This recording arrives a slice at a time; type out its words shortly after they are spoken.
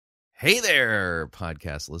Hey there,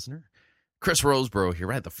 podcast listener. Chris Roseborough here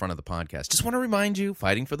right at the front of the podcast. Just want to remind you,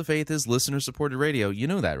 Fighting for the Faith is listener-supported radio. You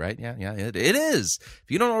know that, right? Yeah, it is. If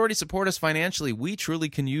you don't already support us financially, we truly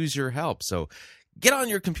can use your help. So get on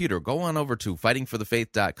your computer, go on over to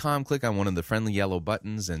fightingforthefaith.com, click on one of the friendly yellow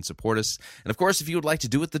buttons, and support us. And, of course, if you would like to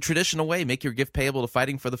do it the traditional way, make your gift payable to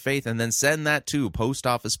Fighting for the Faith, and then send that to Post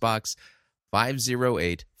Office Box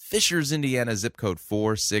 508, Fishers, Indiana, zip code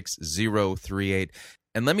 46038.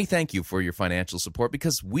 And let me thank you for your financial support,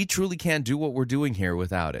 because we truly can't do what we're doing here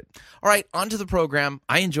without it. All right, on to the program.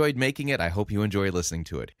 I enjoyed making it. I hope you enjoy listening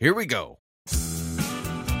to it. Here we go.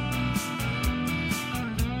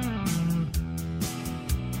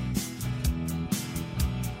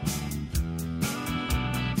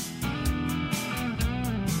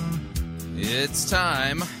 It's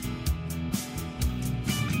time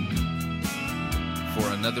for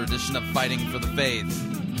another edition of Fighting for the Faith.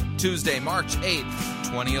 Tuesday, March 8th,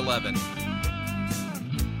 2011.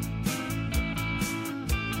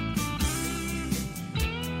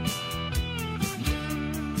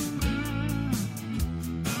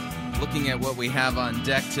 Looking at what we have on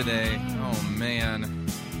deck today, oh man.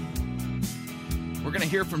 We're going to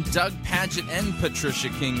hear from Doug Padgett and Patricia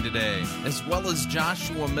King today, as well as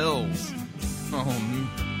Joshua Mills. Oh,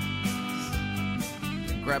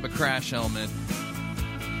 grab a crash helmet.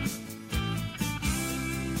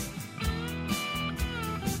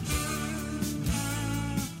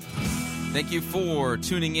 Thank you for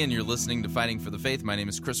tuning in. You're listening to Fighting for the Faith. My name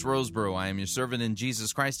is Chris Roseborough. I am your servant in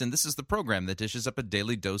Jesus Christ, and this is the program that dishes up a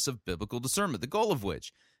daily dose of biblical discernment, the goal of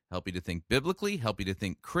which, help you to think biblically, help you to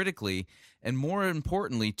think critically, and more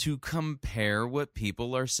importantly, to compare what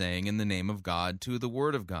people are saying in the name of God to the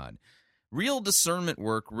Word of God. Real discernment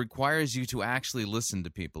work requires you to actually listen to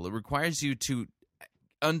people. It requires you to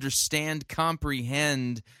understand,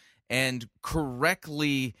 comprehend, and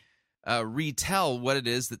correctly retell what it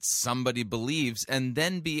is that somebody believes, and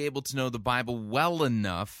then be able to know the Bible well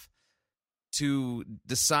enough to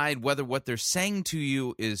decide whether what they're saying to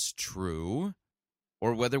you is true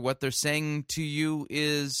or whether what they're saying to you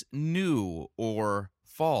is new or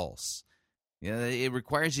false. It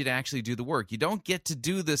requires you to actually do the work. You don't get to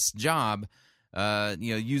do this job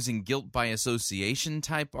using guilt by association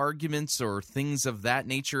type arguments or things of that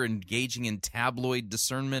nature, engaging in tabloid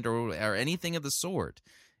discernment or anything of the sort.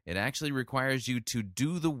 It actually requires you to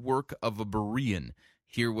do the work of a Berean,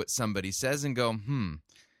 hear what somebody says and go, I'm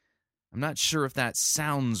not sure if that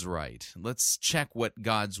sounds right. Let's check what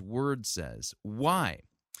God's Word says. Why?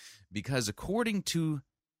 Because according to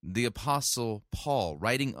the Apostle Paul,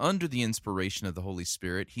 writing under the inspiration of the Holy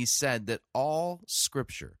Spirit, he said that all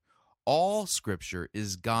Scripture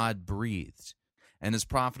is God-breathed and is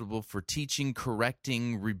profitable for teaching,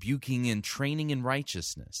 correcting, rebuking, and training in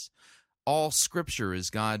righteousness. All Scripture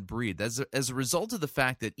is God-breathed. As a result of the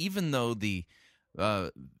fact that even though the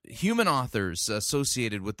human authors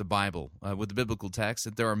associated with the Bible, with the biblical text,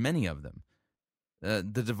 that there are many of them, the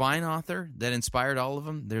divine author that inspired all of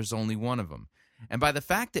them, there's only one of them. And by the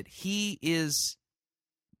fact that he is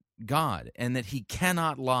God and that he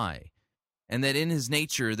cannot lie, and that in his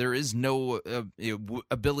nature there is no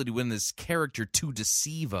ability within his character to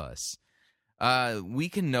deceive us, we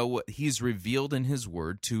can know what he's revealed in his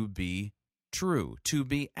word to be true, to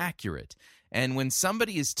be accurate. And when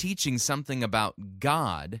somebody is teaching something about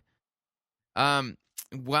God, you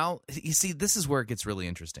see, this is where it gets really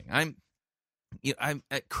interesting. I'm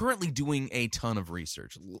currently doing a ton of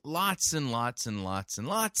research, lots and lots and lots and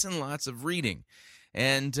lots and lots of reading.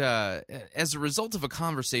 And as a result of a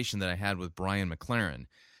conversation that I had with Brian McLaren,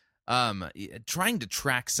 trying to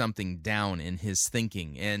track something down in his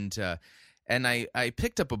thinking, and I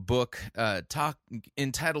picked up a book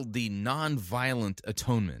entitled The Nonviolent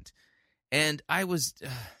Atonement. And it's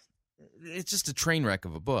just a train wreck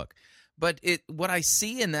of a book. But what I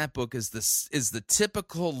see in that book is the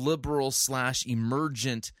typical liberal /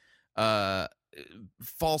 emergent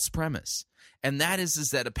false premise. And that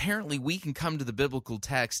is that apparently we can come to the biblical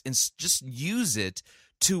text and just use it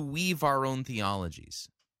to weave our own theologies.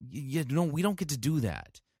 We don't get to do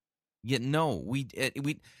that.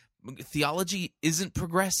 Theology isn't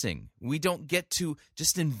progressing. We don't get to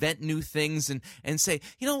just invent new things and say,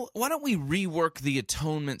 why don't we rework the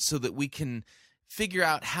atonement so that we can figure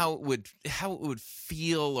out how it would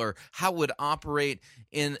feel or how it would operate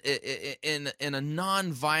in a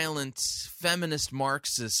nonviolent feminist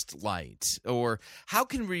Marxist light, or how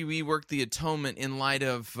can we rework the atonement in light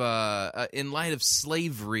of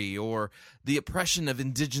slavery or the oppression of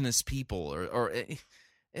indigenous people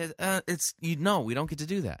we don't get to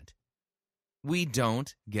do that. We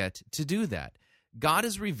don't get to do that. God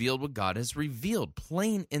has revealed what God has revealed,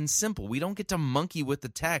 plain and simple. We don't get to monkey with the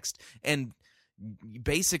text and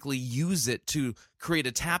basically use it to create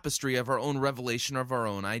a tapestry of our own revelation of our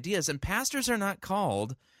own ideas. And pastors are not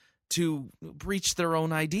called to preach their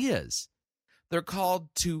own ideas. They're called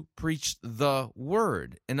to preach the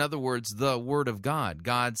Word. In other words, the Word of God,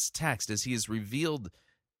 God's text as He has revealed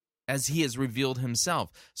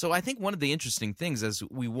Himself. So I think one of the interesting things as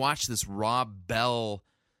we watch this Rob Bell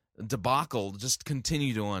debacle just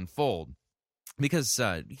continue to unfold, because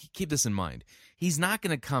keep this in mind, he's not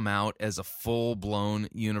going to come out as a full-blown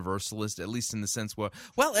universalist, at least in the sense where,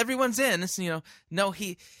 well, everyone's in. No,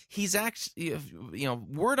 he's actually,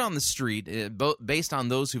 word on the street, based on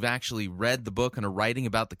those who've actually read the book and are writing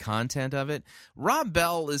about the content of it. Rob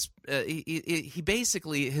Bell is, he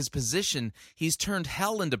basically, his position, he's turned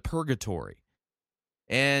hell into purgatory.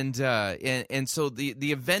 And so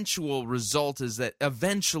the eventual result is that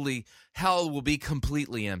eventually hell will be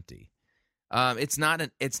completely empty. It's not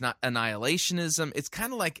annihilationism. It's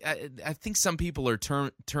kind of like, I think some people are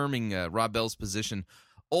terming Rob Bell's position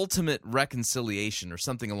ultimate reconciliation or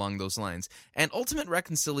something along those lines. And ultimate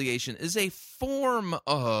reconciliation is a form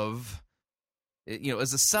of,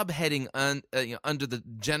 as a subheading under the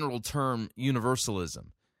general term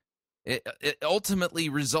universalism. It ultimately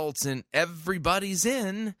results in everybody's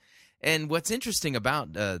in. And what's interesting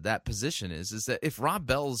about that position is that if Rob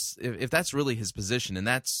Bell's, if that's really his position and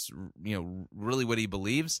that's really what he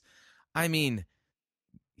believes, I mean,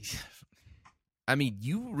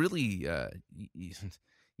 you really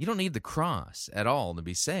you don't need the cross at all to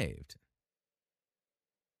be saved.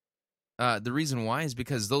 The reason why is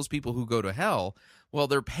because those people who go to hell, well,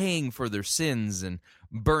 they're paying for their sins and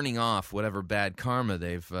burning off whatever bad karma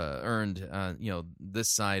they've earned, this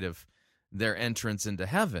side of their entrance into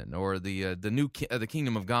heaven, or the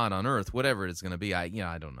kingdom of God on earth, whatever it's going to be.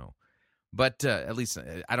 I don't know, but at least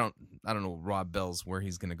I don't know Rob Bell's where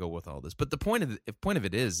he's going to go with all this. But the point of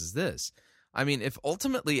it is this: I mean, if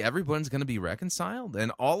ultimately everyone's going to be reconciled,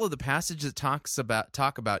 and all of the passages that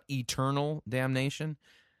talk about eternal damnation,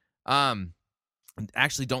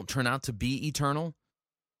 actually don't turn out to be eternal,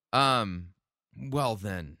 well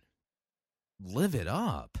then, live it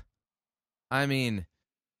up. I mean,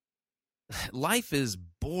 life is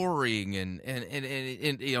boring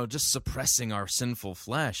and just suppressing our sinful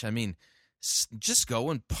flesh. I mean, just go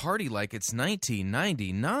and party like it's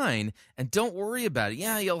 1999 and don't worry about it.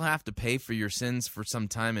 Yeah, you'll have to pay for your sins for some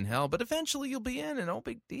time in hell, but eventually you'll be in, and no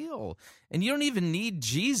big deal. And you don't even need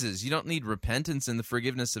Jesus. You don't need repentance and the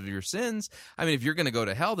forgiveness of your sins. I mean, if you're going to go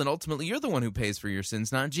to hell, then ultimately you're the one who pays for your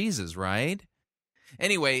sins, not Jesus, right?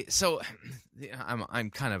 Anyway, so I'm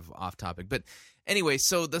kind of off topic, but anyway,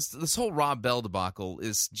 so this whole Rob Bell debacle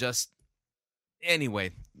is just, anyway,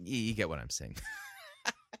 you get what I'm saying.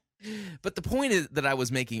 But the point that I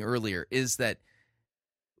was making earlier is that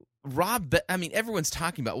everyone's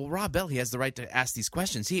talking about, well, Rob Bell, he has the right to ask these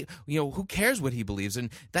questions. He, who cares what he believes?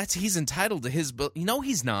 And he's entitled to his,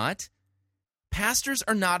 he's not. Pastors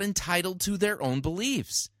are not entitled to their own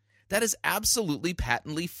beliefs. That is absolutely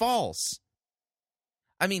patently false.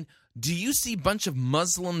 I mean, do you see a bunch of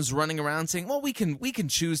Muslims running around saying, well, we can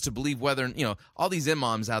choose to believe whether, all these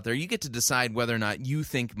imams out there, you get to decide whether or not you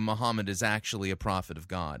think Muhammad is actually a prophet of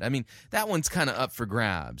God. I mean, that one's kind of up for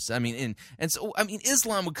grabs. I mean, so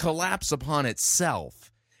Islam would collapse upon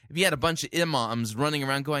itself if you had a bunch of imams running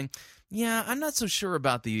around going, yeah, I'm not so sure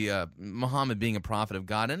about the Muhammad being a prophet of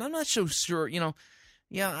God, and I'm not so sure,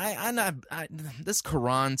 I'm not. This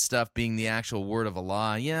Quran stuff being the actual word of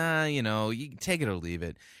Allah, you take it or leave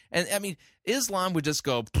it. And I mean, Islam would just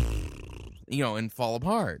go, and fall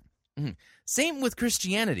apart. Same with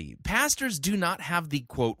Christianity. Pastors do not have the,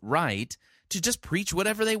 quote, right to just preach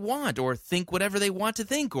whatever they want, or think whatever they want to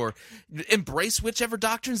think, or embrace whichever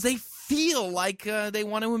doctrines they feel like they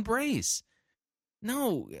want to embrace.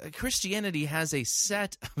 No, Christianity has a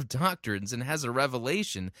set of doctrines and has a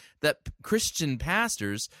revelation that Christian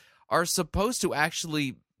pastors are supposed to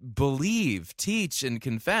actually believe, teach, and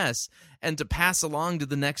confess, and to pass along to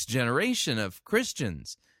the next generation of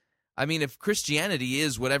Christians. I mean, if Christianity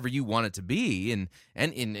is whatever you want it to be, and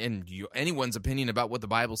anyone's opinion about what the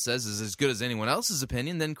Bible says is as good as anyone else's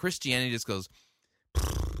opinion, then Christianity just goes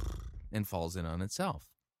and falls in on itself.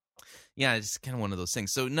 Yeah, it's kind of one of those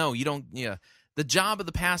things. So no, you don't. Yeah. The job of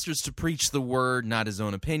the pastor is to preach the word, not his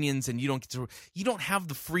own opinions, and you don't have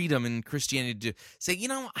the freedom in Christianity to say,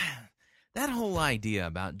 that whole idea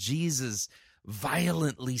about Jesus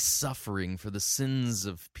violently suffering for the sins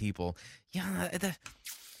of people. Yeah,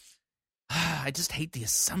 I just hate the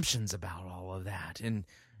assumptions about all of that, and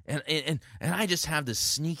I just have this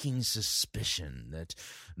sneaking suspicion that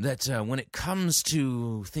that when it comes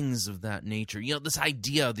to things of that nature, this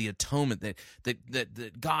idea of the atonement,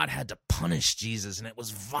 that God had to punish Jesus, and it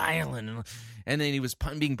was violent, and then he was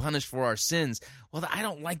being punished for our sins. Well, I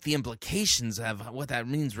don't like the implications of what that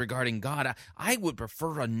means regarding God. I would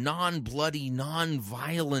prefer a non-bloody,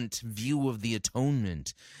 non-violent view of the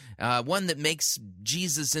atonement, one that makes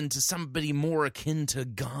Jesus into somebody more akin to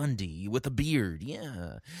Gandhi with a beard.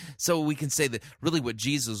 Yeah. So we can say that really what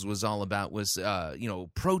Jesus was all about was,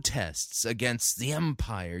 protests against the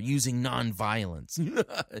empire using nonviolence.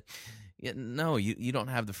 No, you don't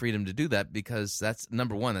have the freedom to do that, because that's,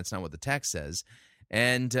 number one, that's not what the text says.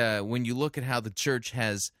 And when you look at how the church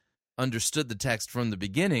has understood the text from the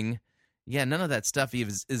beginning, none of that stuff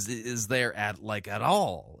is there at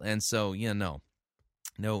all. And so, no.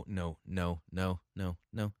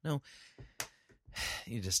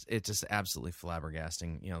 It's just absolutely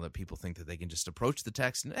flabbergasting, that people think that they can just approach the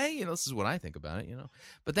text and, hey, this is what I think about it,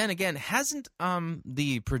 But then again, hasn't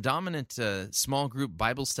the predominant small group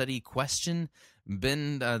Bible study question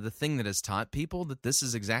been the thing that has taught people that this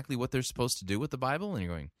is exactly what they're supposed to do with the Bible? And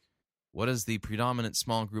you're going, what is the predominant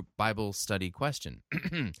small group Bible study question?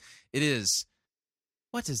 It is,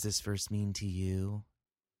 what does this verse mean to you?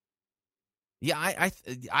 Yeah,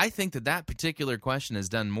 I think that particular question has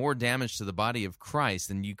done more damage to the body of Christ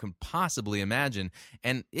than you can possibly imagine,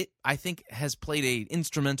 and it, I think, has played an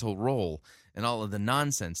instrumental role in all of the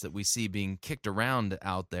nonsense that we see being kicked around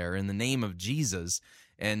out there in the name of Jesus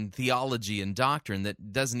and theology and doctrine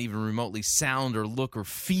that doesn't even remotely sound or look or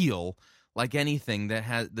feel like anything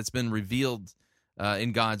that's been revealed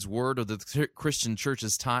in God's Word or the Christian Church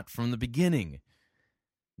has taught from the beginning.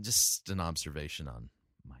 Just an observation on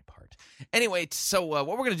my part. Anyway, so what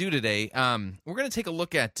we're going to do today, we're going to take a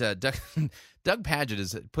look at Doug Pagitt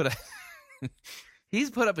has put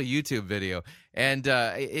he's put up a YouTube video, and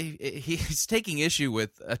he's taking issue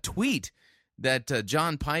with a tweet that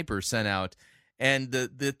John Piper sent out, and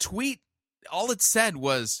the tweet, all it said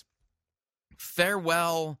was,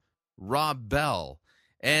 "Farewell, Rob Bell."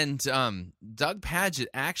 And Doug Pagitt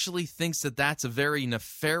actually thinks that that's a very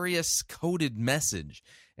nefarious coded message.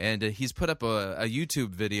 And he's put up a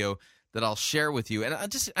YouTube video that I'll share with you. And I'm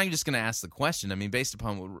just going to ask the question, based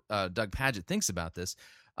upon what Doug Pagitt thinks about this.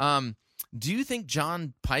 Do you think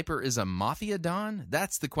John Piper is a Mafia Don?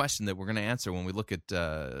 That's the question that we're going to answer when we look at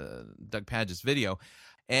Doug Pagitt's video.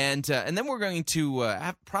 And then we're going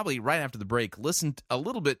to, probably right after the break, listen a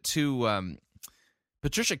little bit to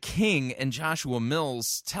Patricia King and Joshua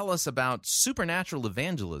Mills tell us about supernatural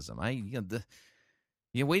evangelism.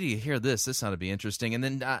 Wait till you hear this. This ought to be interesting. And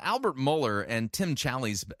then Albert Mohler and Tim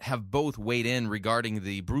Challies have both weighed in regarding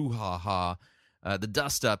the brouhaha, the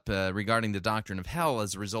dust-up regarding the doctrine of hell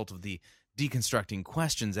as a result of the deconstructing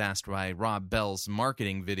questions asked by Rob Bell's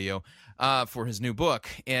marketing video for his new book.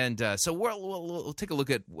 And so we'll take a look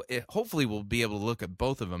at, hopefully we'll be able to look at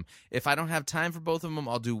both of them. If I don't have time for both of them,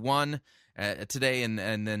 I'll do one today and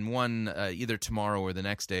then one either tomorrow or the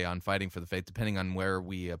next day on Fighting for the Faith, depending on where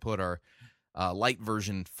we put our light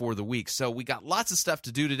version for the week. So we got lots of stuff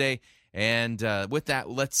to do today, and with that,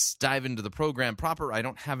 let's dive into the program proper. I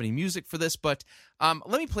don't have any music for this, but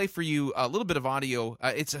let me play for you a little bit of audio.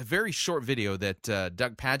 It's a very short video that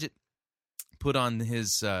Doug Pagitt put on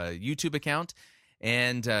his YouTube account,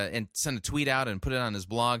 and sent a tweet out and put it on his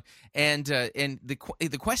blog. And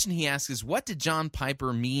the question he asks is, what did John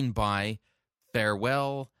Piper mean by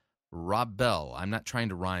farewell, Rob Bell? I'm not trying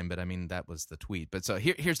to rhyme, but that was the tweet. But so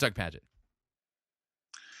here's Doug Pagitt.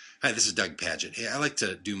 Hi, this is Doug Pagitt. Hey, I like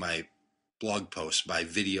to do my blog posts by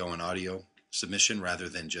video and audio submission rather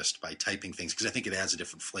than just by typing things, because I think it adds a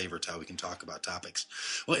different flavor to how we can talk about topics.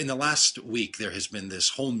 Well, in the last week, there has been this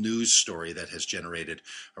whole news story that has generated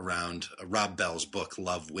around Rob Bell's book,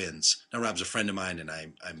 Love Wins. Now, Rob's a friend of mine, and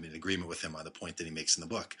I'm in agreement with him on the point that he makes in the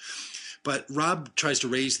book. But Rob tries to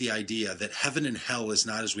raise the idea that heaven and hell is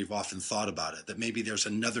not as we've often thought about it, that maybe there's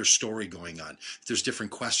another story going on. There's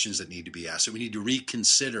different questions that need to be asked. So we need to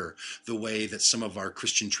reconsider the way that some of our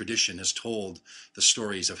Christian tradition has told the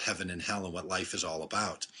stories of heaven and hell and what life is all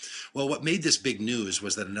about. Well, what made this big news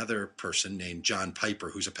was that another person named John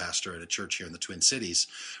Piper, who's a pastor at a church here in the Twin Cities,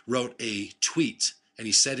 wrote a tweet. And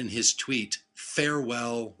he said in his tweet,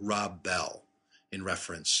 "Farewell, Rob Bell," in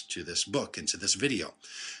reference to this book and to this video.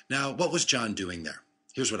 Now, what was John doing there?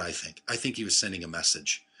 Here's what I think. I think he was sending a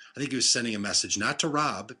message. I think he was sending a message not to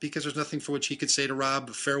Rob, because there's nothing for which he could say to Rob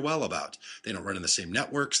farewell about. They don't run in the same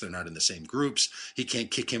networks. They're not in the same groups. He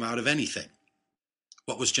can't kick him out of anything.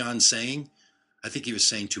 What was John saying? I think he was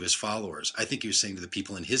saying to his followers. I think he was saying to the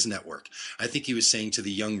people in his network. I think he was saying to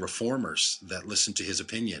the young reformers that listen to his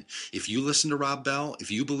opinion. If you listen to Rob Bell, if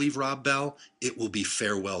you believe Rob Bell, it will be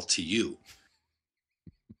farewell to you.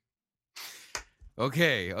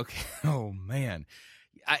 Okay. Oh, man.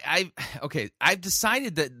 I've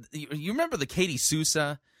decided that you remember the Katie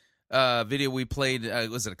Sousa video we played,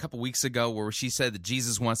 was it a couple weeks ago, where she said that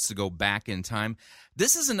Jesus wants to go back in time?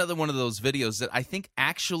 This is another one of those videos that I think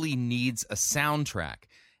actually needs a soundtrack.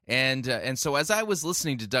 And so as I was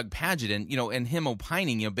listening to Doug Paget and him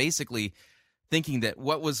opining, basically thinking that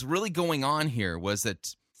what was really going on here was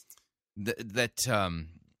that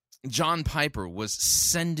John Piper was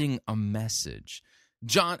sending a message.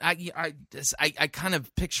 I kind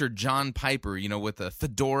of pictured John Piper, with a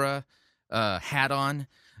fedora hat on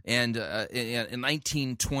and a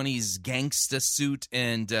 1920s gangsta suit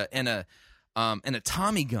and a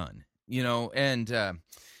Tommy gun, with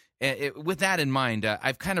that in mind,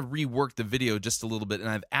 I've kind of reworked the video just a little bit, and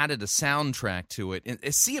I've added a soundtrack to it, and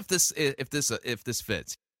see if this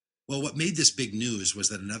fits. Well, what made this big news was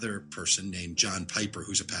that another person named John Piper,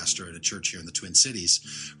 who's a pastor at a church here in the Twin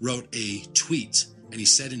Cities, wrote a tweet, and he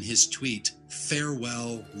said in his tweet,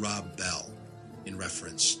 "Farewell, Rob Bell," in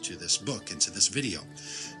reference to this book and to this video.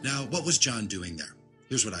 Now, what was John doing there?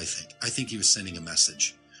 Here's what I think. I think he was sending a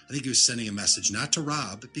message. I think he was sending a message not to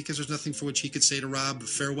Rob, because there's nothing for which he could say to Rob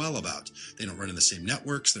farewell about. They don't run in the same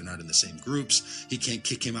networks. They're not in the same groups. He can't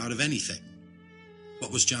kick him out of anything.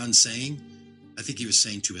 What was John saying? I think he was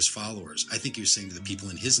saying to his followers. I think he was saying to the people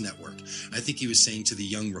in his network. I think he was saying to the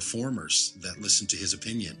young reformers that listen to his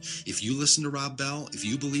opinion. If you listen to Rob Bell, if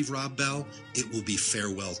you believe Rob Bell, it will be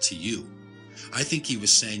farewell to you. I think he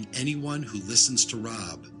was saying, anyone who listens to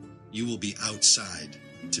Rob, you will be outside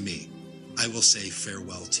to me. I will say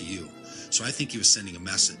farewell to you. So I think he was sending a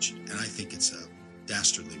message, and I think it's a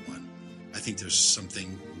dastardly one. I think there's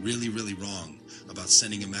something really, really wrong about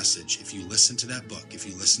sending a message. If you listen to that book, if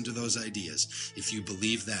you listen to those ideas, if you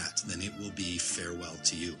believe that, then it will be farewell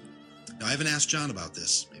to you. Now, I haven't asked John about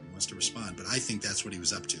this. Maybe he wants to respond, but I think that's what he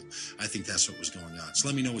was up to. I think that's what was going on. So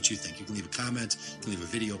let me know what you think. You can leave a comment, you can leave a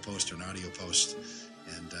video post or an audio post,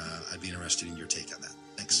 and I'd be interested in your take on that.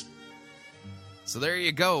 Thanks. So there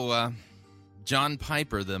you go. John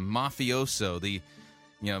Piper, the mafioso,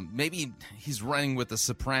 maybe he's running with the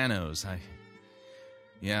Sopranos.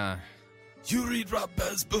 You read Rob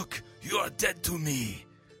Bell's book, you are dead to me.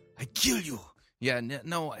 I kill you.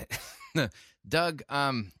 Doug,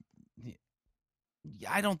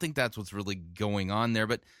 I don't think that's what's really going on there,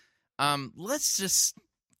 but let's just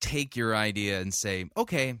take your idea and say,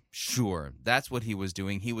 okay, sure, that's what he was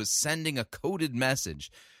doing. He was sending a coded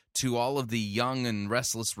message to all of the young and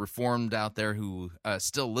restless Reformed out there who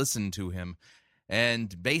still listen to him,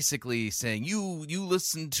 and basically saying, you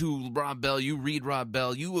listen to Rob Bell, you read Rob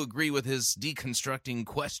Bell, you agree with his deconstructing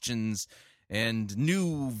questions and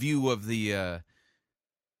new view of the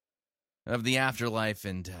afterlife,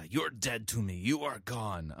 and you're dead to me, you are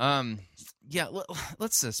gone.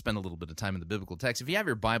 Let's spend a little bit of time in the biblical text. If you have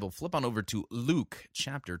your Bible, flip on over to Luke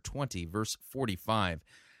chapter 20, verse 45.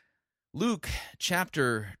 Luke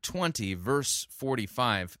chapter 20, verse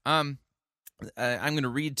 45. I'm going to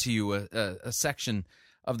read to you a section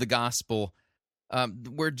of the gospel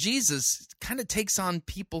where Jesus kind of takes on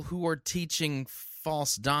people who are teaching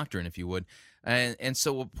false doctrine, if you would. And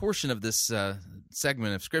so a portion of this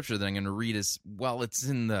segment of Scripture that I'm going to read is, it's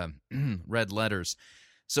in the red letters.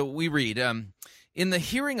 So we read, in the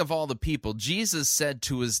hearing of all the people, Jesus said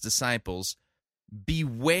to his disciples,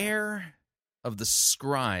 "Beware of the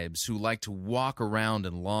scribes who like to walk around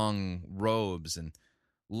in long robes and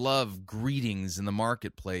love greetings in the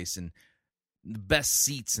marketplace and the best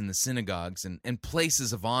seats in the synagogues and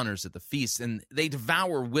places of honors at the feasts. And they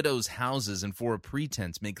devour widows' houses and for a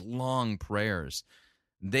pretense make long prayers.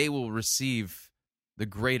 They will receive the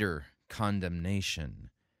greater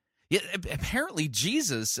condemnation." Yet, apparently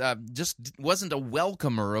Jesus just wasn't a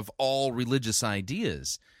welcomer of all religious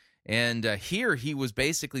ideas. And here he was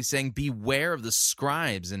basically saying, beware of the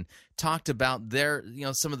scribes, and talked about their,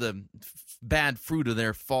 some of the bad fruit of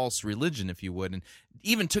their false religion, if you would, and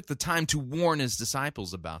even took the time to warn his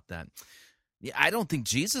disciples about that. I don't think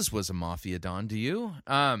Jesus was a mafia don, do you?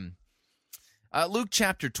 Luke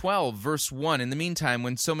chapter 12, verse 1, in the meantime,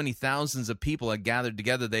 when so many thousands of people had gathered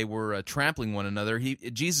together, they were trampling one another,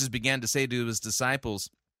 Jesus began to say to his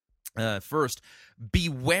disciples, first,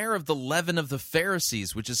 beware of the leaven of the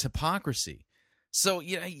Pharisees, which is hypocrisy. So,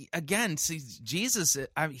 again, see, Jesus,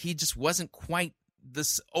 he just wasn't quite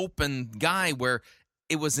this open guy where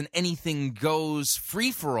it was an anything goes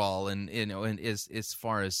free for all, and as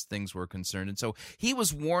far as things were concerned. And so he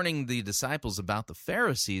was warning the disciples about the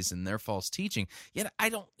Pharisees and their false teaching. Yet I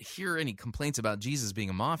don't hear any complaints about Jesus being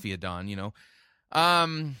a mafia don.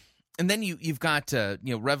 And then you've got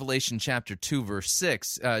Revelation chapter 2 verse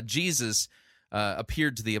 6. Jesus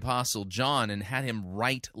appeared to the Apostle John and had him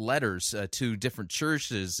write letters to different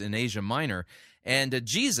churches in Asia Minor. And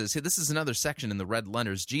Jesus, this is another section in the red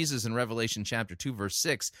letters, Jesus in Revelation chapter 2, verse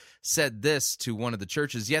 6, said this to one of the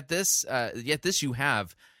churches, Yet this you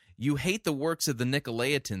have, you hate the works of the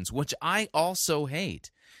Nicolaitans, which I also hate.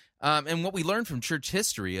 And what we learned from church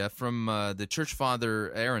history, from the church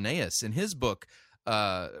father Irenaeus, in his book,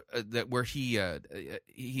 where he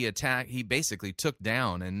basically took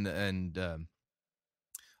down and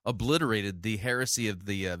obliterated the heresy of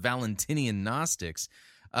the Valentinian Gnostics.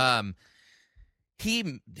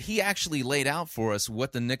 He actually laid out for us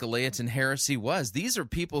what the Nicolaitan heresy was. These are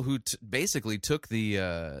people who basically took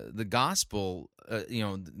the gospel,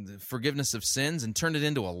 the forgiveness of sins, and turned it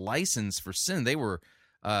into a license for sin. They were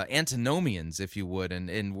antinomians, if you would,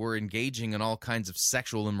 and were engaging in all kinds of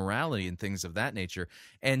sexual immorality and things of that nature.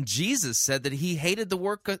 And Jesus said that he hated the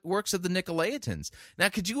works of the Nicolaitans. Now,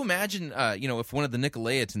 could you imagine, if one of the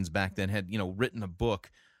Nicolaitans back then had, written a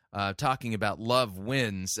book talking about love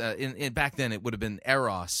wins? Back then, it would have been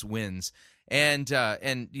Eros wins. And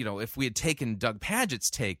if we had taken Doug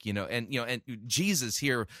Padgett's take, and Jesus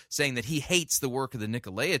here saying that he hates the work of the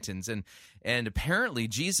Nicolaitans, and apparently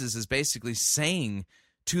Jesus is basically saying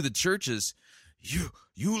to the churches, you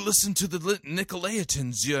listen to the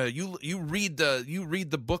Nicolaitans, you read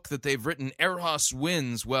the book that they've written, Eros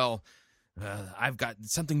wins. Well, I've got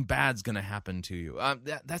something bad's going to happen to you.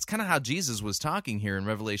 That's kind of how Jesus was talking here in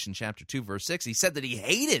Revelation chapter 2, verse 6. He said that he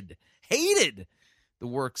hated the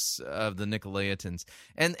works of the Nicolaitans.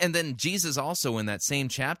 And then Jesus also in that same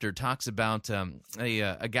chapter talks about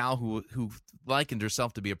a gal who likened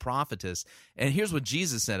herself to be a prophetess. And here's what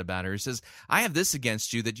Jesus said about her. He says, I have this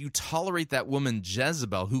against you, that you tolerate that woman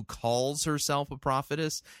Jezebel, who calls herself a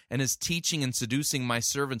prophetess and is teaching and seducing my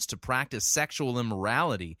servants to practice sexual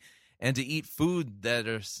immorality and to eat food that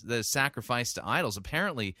is sacrificed to idols.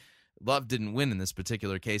 Apparently, love didn't win in this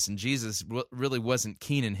particular case, and Jesus really wasn't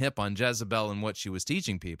keen and hip on Jezebel and what she was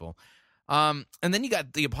teaching people. And then you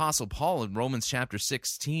got the Apostle Paul in Romans chapter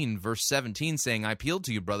 16, verse 17, saying, I appeal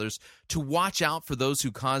to you, brothers, to watch out for those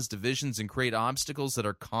who cause divisions and create obstacles that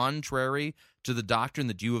are contrary to the doctrine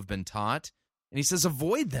that you have been taught. And he says,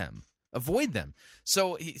 avoid them. Avoid them.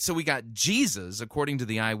 So we got Jesus, according to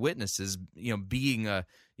the eyewitnesses, being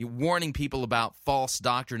warning people about false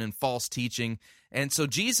doctrine and false teaching. And so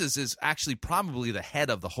Jesus is actually probably the head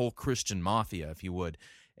of the whole Christian mafia, if you would.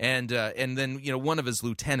 And then one of his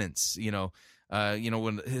lieutenants,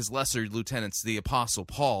 when his lesser lieutenants, the Apostle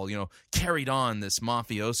Paul, carried on this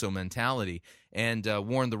mafioso mentality and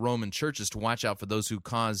warned the Roman churches to watch out for those who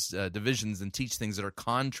cause divisions and teach things that are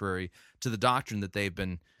contrary to the doctrine that they've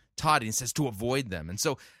been taught. And he says to avoid them. And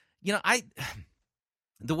so,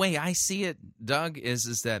 the way I see it, Doug,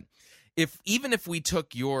 is that even if we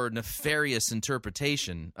took your nefarious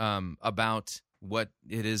interpretation about what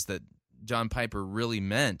it is that John Piper really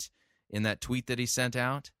meant in that tweet that he sent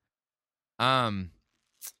out,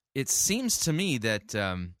 it seems to me that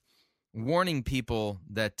warning people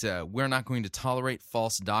that we're not going to tolerate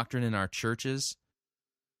false doctrine in our churches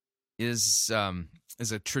is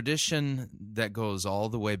a tradition that goes all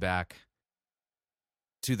the way back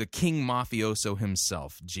to the King Mafioso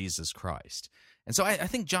himself, Jesus Christ. And so I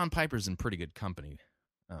think John Piper's in pretty good company.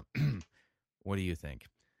 What do you think?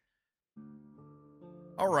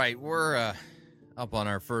 All right, we're up on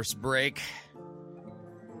our first break.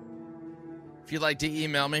 If you'd like to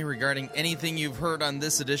email me regarding anything you've heard on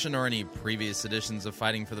this edition or any previous editions of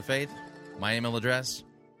Fighting for the Faith, my email address,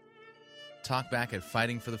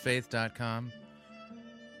 talkback@fightingforthefaith.com.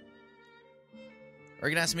 Or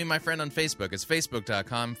you can ask me, my friend, on Facebook. It's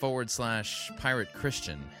facebook.com/Pirate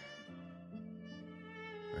Christian.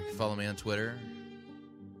 Or you can follow me on Twitter.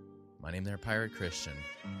 My name there, Pirate Christian.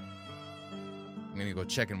 I'm going to go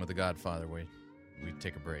check in with the Godfather. We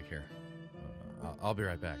take a break here. I'll be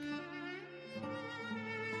right back.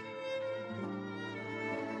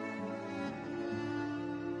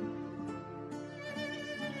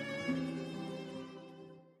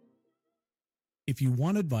 If you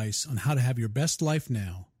want advice on how to have your best life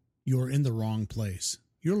now, you're in the wrong place.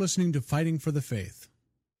 You're listening to Fighting for the Faith.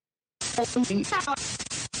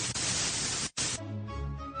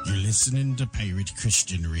 You're listening to Pirate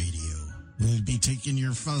Christian Radio. We'll be taking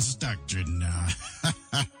your false doctrine now.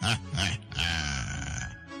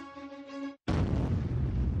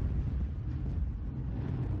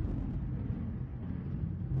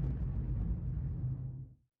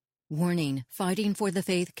 Warning, fighting for the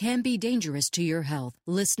faith can be dangerous to your health.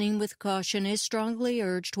 Listening with caution is strongly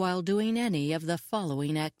urged while doing any of the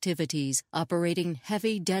following activities: operating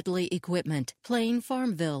heavy, deadly equipment, playing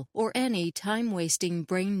Farmville, or any time-wasting,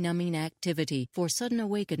 brain-numbing activity. For sudden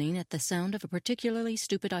awakening at the sound of a particularly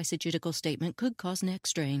stupid eisegetical statement could cause neck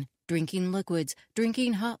strain. Drinking liquids,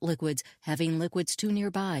 drinking hot liquids, having liquids too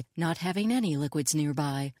nearby, not having any liquids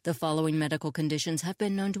nearby. The following medical conditions have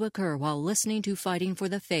been known to occur while listening to Fighting for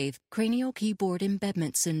the Faith: cranial keyboard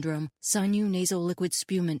embedment syndrome, sinunasal liquid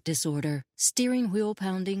spumant disorder, steering wheel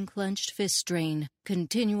pounding, clenched fist strain,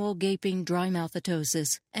 continual gaping dry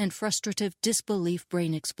mouthatosis, and frustrative disbelief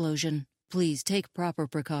brain explosion. Please take proper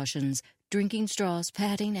precautions. Drinking straws,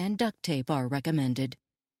 padding, and duct tape are recommended.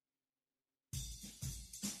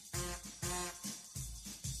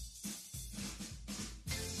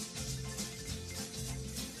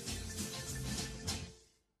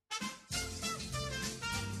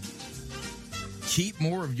 Keep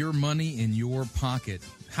more of your money in your pocket.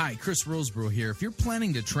 Hi, Chris Roseborough here. If you're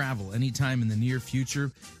planning to travel anytime in the near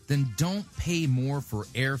future, then don't pay more for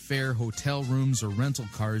airfare, hotel rooms, or rental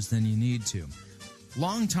cars than you need to.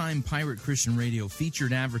 Longtime Pirate Christian Radio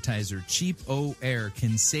featured advertiser Cheap O Air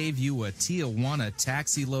can save you a Tijuana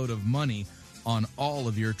taxi load of money on all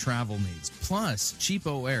of your travel needs. Plus, Cheap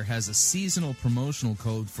O Air has a seasonal promotional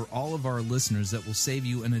code for all of our listeners that will save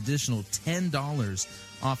you an additional $10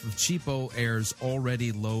 off of Cheap O Air's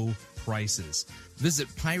already low prices. Visit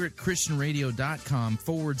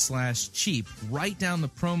piratechristianradio.com/cheap. Write down the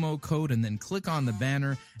promo code and then click on the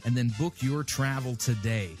banner and then book your travel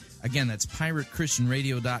today. Again, that's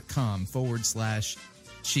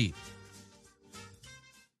piratechristianradio.com/cheap.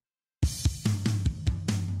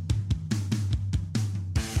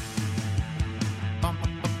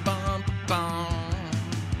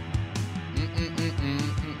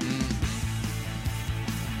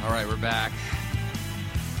 All right, we're back.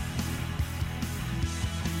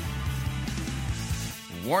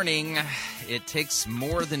 Warning, it takes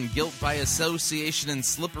more than guilt by association and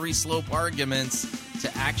slippery slope arguments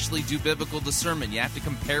to actually do biblical discernment. You have to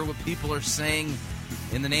compare what people are saying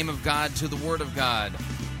in the name of God to the Word of God.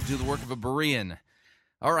 Do the work of a Berean.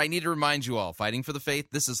 All right, I need to remind you all, Fighting for the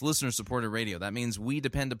Faith, this is listener-supported radio. That means we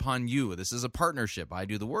depend upon you. This is a partnership. I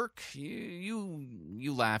do the work,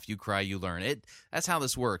 you laugh, you cry, you learn. That's how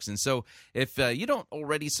this works. And so if you don't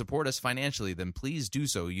already support us financially, then please do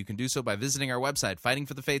so. You can do so by visiting our website,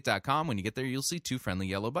 fightingforthefaith.com. When you get there, you'll see two friendly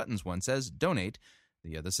yellow buttons. One says Donate.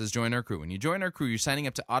 The other says Join Our Crew. When you join our crew, you're signing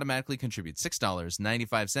up to automatically contribute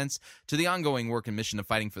 $6.95 to the ongoing work and mission of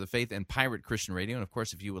Fighting for the Faith and Pirate Christian Radio. And, of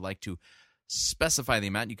course, if you would like to specify the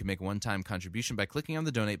amount, you can make a one-time contribution by clicking on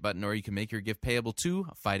the donate button, or you can make your gift payable to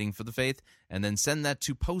Fighting for the Faith and then send that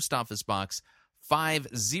to Post Office Box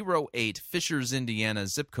 508, Fishers, Indiana,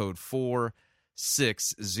 zip code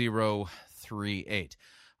 46038.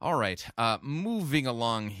 All right, moving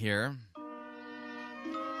along here.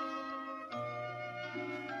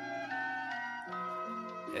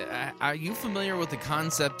 Are you familiar with the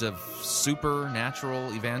concept of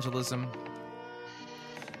supernatural evangelism?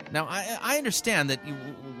 Now, I understand that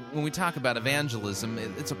when we talk about evangelism,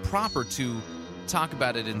 it's proper to talk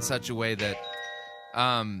about it in such a way that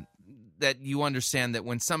that you understand that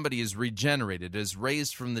when somebody is regenerated, is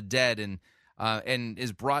raised from the dead, and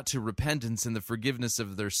is brought to repentance and the forgiveness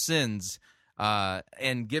of their sins,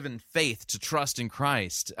 and given faith to trust in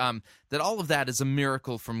Christ, that all of that is a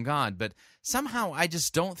miracle from God. But somehow I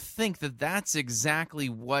just don't think that that's exactly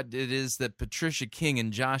what it is that Patricia King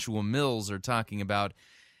and Joshua Mills are talking about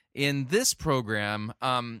in this program,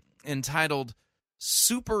 entitled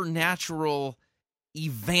Supernatural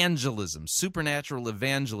Evangelism. Supernatural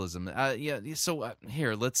Evangelism. So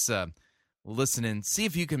here, let's listen and see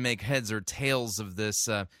if you can make heads or tails of this,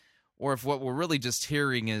 or if what we're really just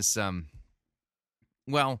hearing is,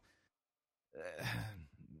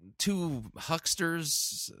 two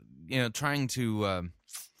hucksters, trying to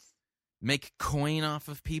make coin off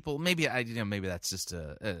of people. Maybe that's just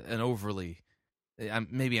an overly.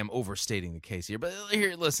 Maybe I'm overstating the case here, but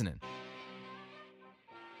here, listen in.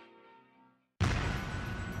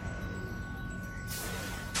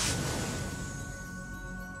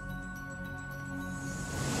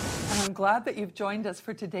 I'm glad that you've joined us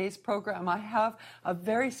for today's program. I have a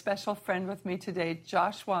very special friend with me today,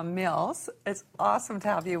 Joshua Mills. It's awesome to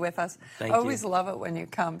have you with us. Thank you. I always love it when you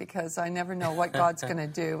come because I never know what God's going to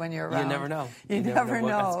do when you're around. You never know. You never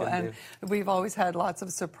know. And we've always had lots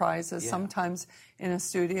of surprises, sometimes in a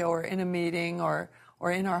studio or in a meeting or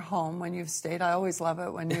in our home when you've stayed. I always love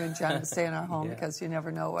it when you and Janet stay in our home because you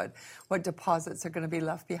never know what deposits are going to be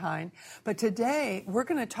left behind. But today we're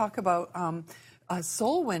going to talk about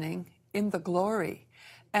soul winning in the glory.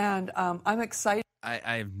 And I'm excited.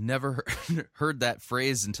 I've never heard that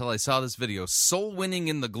phrase until I saw this video. Soul winning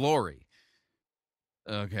in the glory.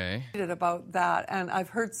 Okay. About that, and I've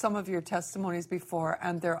heard some of your testimonies before,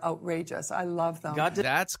 and they're outrageous. I love them.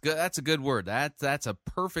 That's good. That's a good word. That's a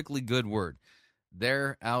perfectly good word.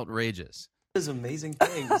 They're outrageous. There's amazing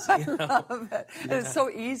things. You know? I love it. Yeah. It's so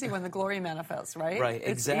easy when the glory manifests, right? Right,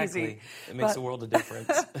 it's exactly. Easy. It makes a world of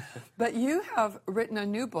difference. But you have written a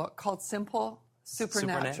new book called Simple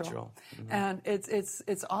Supernatural. Mm-hmm. And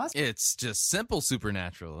it's awesome. It's just simple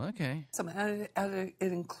supernatural. Okay. And it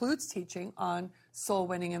includes teaching on soul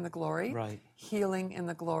winning in the glory, right, healing in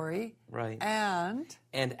the glory, right,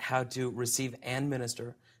 and how to receive and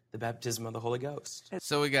minister the baptism of the Holy Ghost.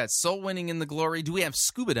 So we got soul winning in the glory. Do we have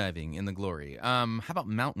scuba diving in the glory? How about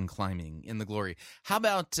mountain climbing in the glory? How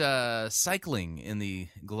about cycling in the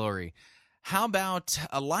glory? How about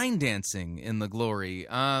line dancing in the glory?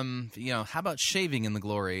 How about shaving in the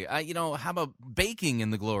glory? How about baking in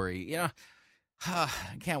the glory? I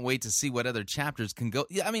can't wait to see what other chapters can go.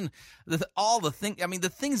 Yeah, I mean,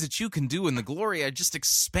 the things that you can do in the glory are just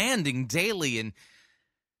expanding daily. And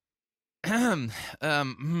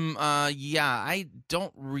I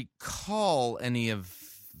don't recall any of.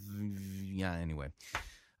 Yeah, anyway.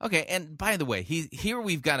 Okay, and by the way, here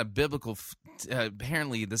we've got a biblical,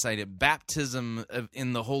 apparently this idea, baptism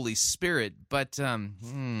in the Holy Spirit, but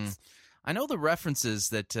I know the references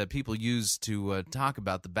that people use to talk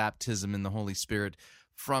about the baptism in the Holy Spirit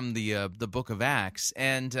from the book of Acts,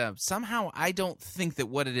 and somehow I don't think that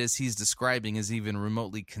what it is he's describing is even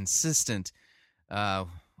remotely consistent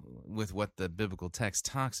with what the biblical text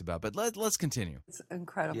talks about. But let's continue. It's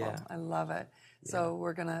incredible. Yeah. I love it. So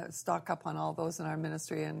we're going to stock up on all those in our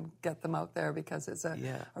ministry and get them out there because it's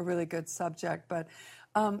a really good subject. But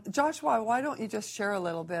Joshua, why don't you just share a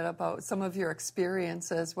little bit about some of your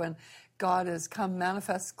experiences when God has come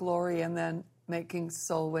manifest glory and then making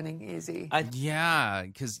soul winning easy?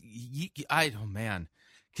 Because man,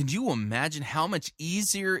 can you imagine how much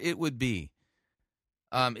easier it would be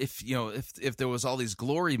if there was all these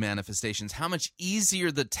glory manifestations? How much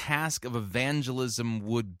easier the task of evangelism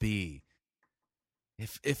would be.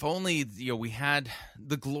 If only we had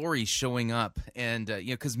the glory showing up, and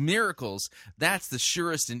because miracles, that's the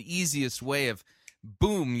surest and easiest way of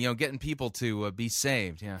getting people to be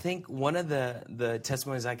saved. Yeah. I think one of the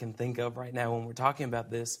testimonies I can think of right now when we're talking about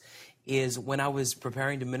this is when I was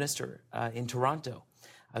preparing to minister in Toronto.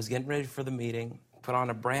 I was getting ready for the meeting, put on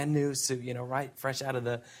a brand new suit, right fresh out of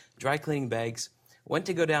the dry cleaning bags. Went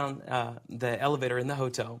to go down the elevator in the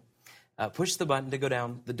hotel, pushed the button to go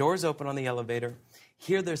down. The doors open on the elevator.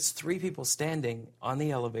 Here there's 3 people standing on the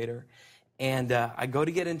elevator, and I go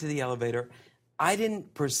to get into the elevator. I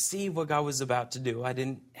didn't perceive what God was about to do. I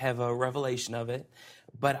didn't have a revelation of it,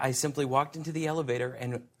 but I simply walked into the elevator,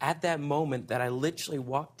 and at that moment that I literally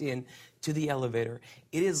walked in to the elevator,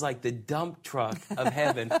 it is like the dump truck of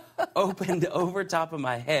heaven opened over top of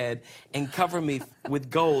my head and covered me with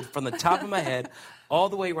gold from the top of my head all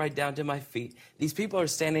the way right down to my feet. These people are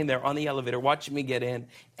standing there on the elevator watching me get in,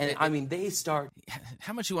 and they start...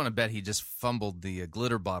 How much you want to bet he just fumbled the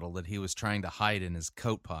glitter bottle that he was trying to hide in his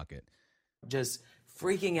coat pocket? Just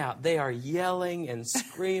freaking out. They are yelling and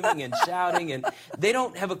screaming and shouting, and they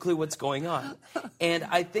don't have a clue what's going on. And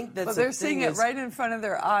I think that's they're seeing it right in front of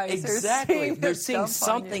their eyes. Exactly. They're seeing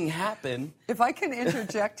something happen. If I can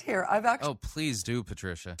interject here, I've actually... Oh, please do,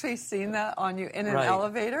 Patricia. Actually seen that on you in an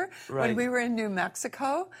elevator when we were in New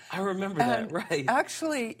Mexico. I remember that, right.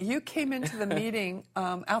 Actually, you came into the meeting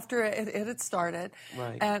after it had started,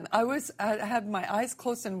 right. And I had my eyes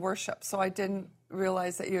closed in worship, so I didn't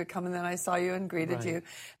realize that you had come, and then I saw you and greeted you.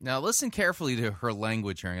 Now, listen carefully to her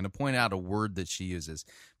language here. I'm going to point out a word that she uses,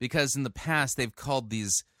 because in the past they've called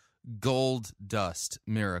these gold dust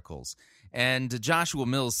miracles. And Joshua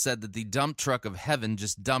Mills said that the dump truck of heaven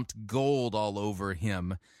just dumped gold all over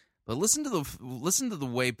him. But listen to the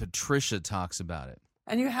way Patricia talks about it.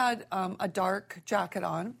 And you had a dark jacket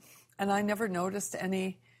on, and I never noticed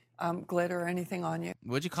any glitter or anything on you.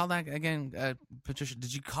 What'd you call that again, Patricia?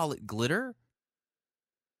 Did you call it glitter?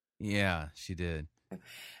 Yeah, she did.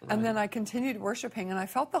 And then I continued worshiping, and I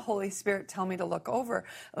felt the Holy Spirit tell me to look over.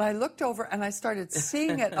 And I looked over, and I started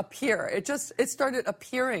seeing it appear. It started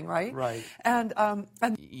appearing, right? Right. And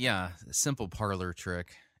yeah, simple parlor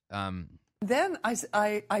trick. Then I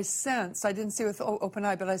sensed, I didn't see with open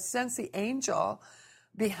eye, but I sensed the angel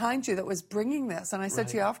behind you that was bringing this. And I said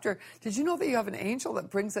to you after, did you know that you have an angel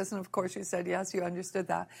that brings this? And of course you said, yes, you understood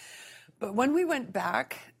that. But when we went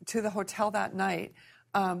back to the hotel that night,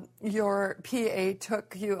 your PA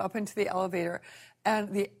took you up into the elevator,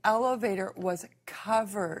 and the elevator was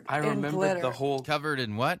covered I in remember glitter. the whole... Covered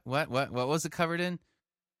in what? What was it covered in?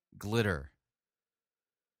 Glitter.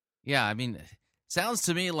 Yeah, I mean, sounds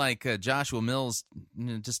to me like Joshua Mills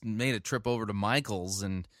just made a trip over to Michael's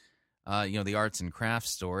and, the arts and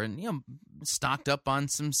crafts store and, stocked up on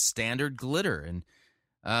some standard glitter. And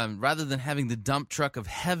rather than having the dump truck of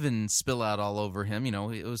heaven spill out all over him,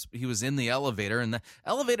 he was in the elevator. And the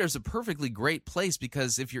elevator is a perfectly great place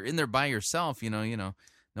because if you're in there by yourself, no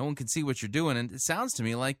one can see what you're doing. And it sounds to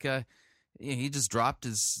me like he just dropped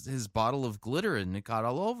his bottle of glitter and it got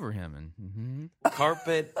all over him. And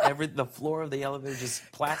carpet, the floor of the elevator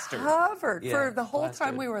just plastered. Covered for the whole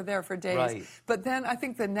time we were there for days. Right. But then I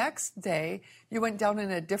think the next day you went down in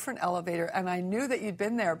a different elevator, and I knew that you'd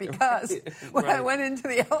been there because when I went into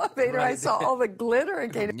the elevator, I saw all the glitter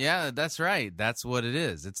again. Yeah, that's right. That's what it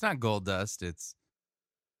is. It's not gold dust. It's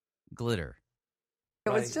glitter. It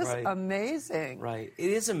was just amazing. Right. It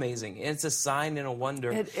is amazing. It's a sign and a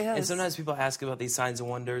wonder. It is. And sometimes people ask about these signs and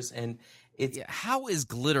wonders, and how is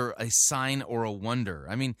glitter a sign or a wonder?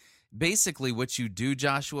 I mean, basically what you do,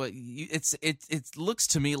 Joshua, it looks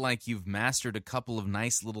to me like you've mastered a couple of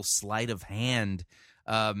nice little sleight of hand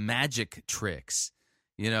magic tricks.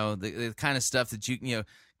 The kind of stuff that you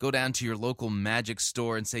go down to your local magic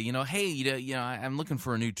store and say, hey, I'm looking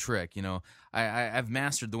for a new trick. I've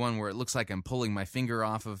mastered the one where it looks like I'm pulling my finger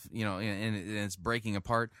off of, and it's breaking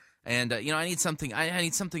apart. And I need something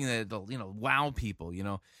that'll wow people.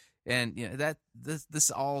 And that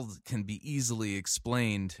this all can be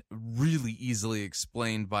really easily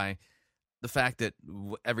explained by the fact that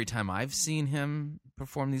every time I've seen him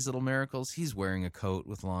perform these little miracles, he's wearing a coat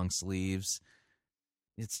with long sleeves.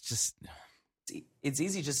 It's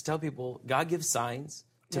easy just to tell people God gives signs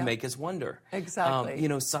to make us wonder.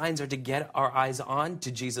 Exactly. Signs are to get our eyes on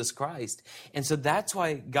to Jesus Christ. And so that's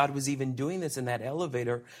why God was even doing this in that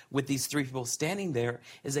elevator with these three people standing there,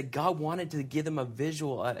 is that God wanted to give them a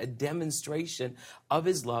visual, a demonstration of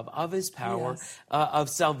his love, of his power, of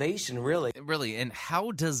salvation, really. Really, and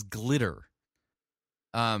how does glitter,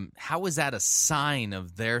 how is that a sign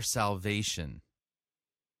of their salvation?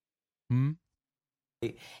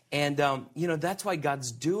 And, that's why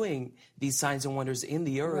God's doing these signs and wonders in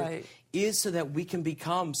the earth, is so that we can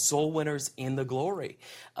become soul winners in the glory.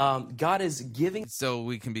 God is giving... So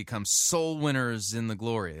we can become soul winners in the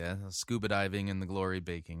glory. Scuba diving in the glory,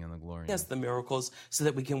 baking in the glory. Yes, the miracles, so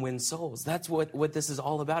that we can win souls. That's what this is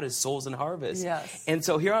all about, is souls and harvest. Yes. And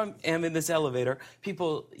so here I am in this elevator,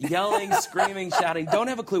 people yelling, screaming, shouting, don't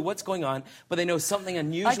have a clue what's going on, but they know something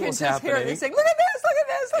unusual is happening. I can just hear it. They're saying, look at this, look at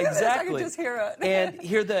this, look at this. I can just hear it. And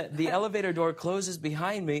here the elevator door closes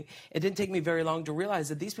behind me. It didn't take me very long to realize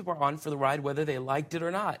that these people are on for the ride, whether they liked it or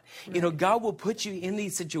not. Right. God will put you in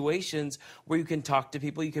these situations where you can talk to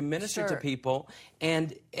people, you can minister to people,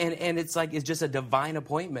 and it's like it's just a divine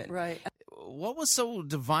appointment. Right. What was so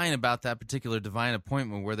divine about that particular divine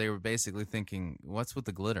appointment where they were basically thinking, what's with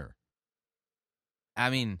the glitter? I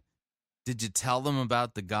mean, did you tell them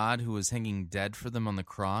about the God who was hanging dead for them on the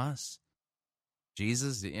cross?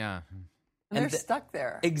 Jesus? Yeah. And they're stuck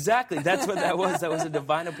there. Exactly. That's what that was. That was a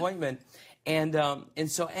divine appointment. And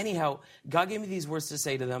so anyhow, God gave me these words to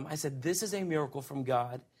say to them. I said, this is a miracle from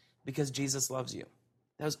God because Jesus loves you.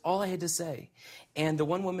 That was all I had to say. And the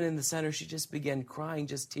one woman in the center, she just began crying,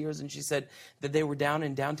 just tears. And she said that they were down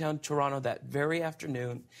in downtown Toronto that very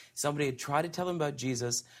afternoon. Somebody had tried to tell them about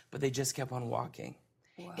Jesus, but they just kept on walking.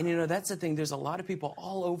 Wow. And, that's the thing. There's a lot of people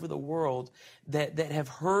all over the world that have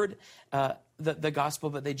heard the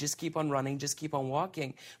gospel, but they just keep on running, just keep on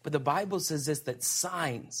walking. But the Bible says this, that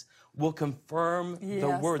signs will confirm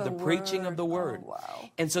the word, the preaching of the word. Oh, wow.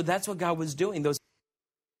 And so that's what God was doing.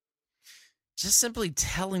 Just simply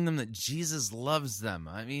telling them that Jesus loves them.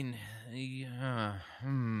 I mean,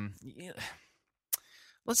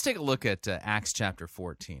 let's take a look at Acts chapter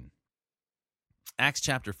 14. Acts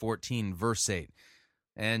chapter 14, verse 8.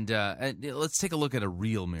 And let's take a look at a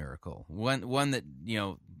real miracle. One that,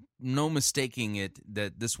 no mistaking it,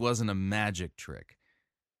 that this wasn't a magic trick.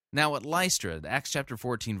 Now at Lystra, Acts chapter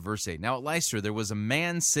 14, verse 8. Now at Lystra, there was a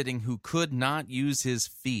man sitting who could not use his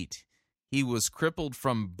feet. He was crippled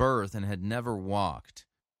from birth and had never walked.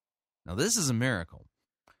 Now this is a miracle.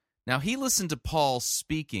 Now he listened to Paul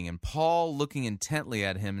speaking, and Paul, looking intently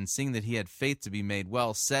at him and seeing that he had faith to be made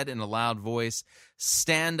well, said in a loud voice,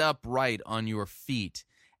 "Stand upright on your feet."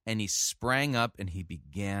 And he sprang up and he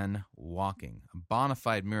began walking. A bona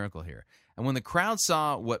fide miracle here. And when the crowd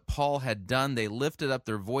saw what Paul had done, they lifted up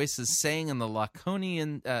their voices, saying in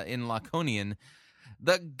Laconian,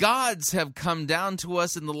 The gods have come down to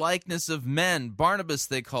us in the likeness of men. Barnabas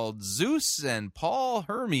they called Zeus, and Paul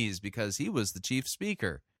Hermes, because he was the chief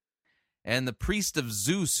speaker. And the priest of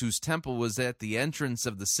Zeus, whose temple was at the entrance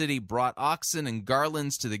of the city, brought oxen and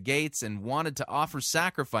garlands to the gates and wanted to offer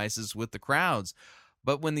sacrifices with the crowds.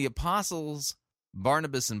 But when the apostles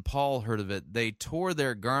Barnabas and Paul heard of it, they tore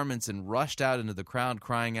their garments and rushed out into the crowd,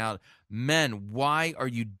 crying out, "Men, why are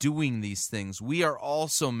you doing these things? We are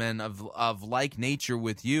also men of like nature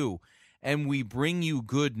with you, and we bring you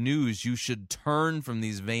good news. You should turn from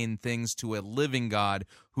these vain things to a living God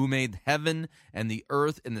who made heaven and the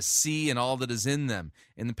earth and the sea and all that is in them.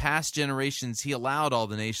 In the past generations he allowed all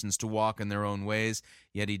the nations to walk in their own ways,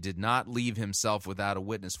 yet he did not leave himself without a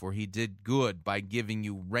witness, for he did good by giving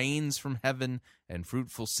you rains from heaven and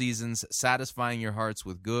fruitful seasons, satisfying your hearts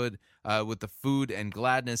with good, with the food and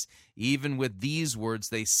gladness. Even with these words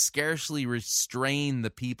they scarcely restrain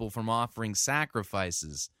the people from offering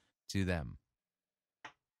sacrifices to them."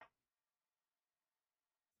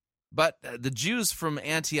 But the Jews from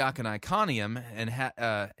Antioch and Iconium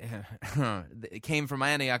came from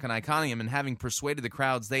Antioch and Iconium, and having persuaded the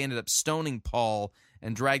crowds, they ended up stoning Paul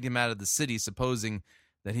and dragged him out of the city, supposing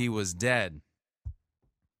that he was dead.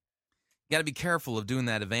 You got to be careful of doing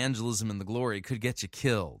that evangelism in the glory. It could get you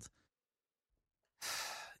killed.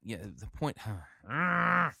 Yeah, the point.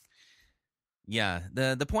 Yeah,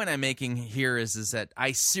 the point I'm making here is that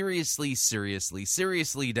I seriously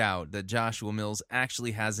doubt that Joshua Mills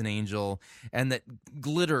actually has an angel, and that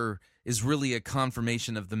glitter is really a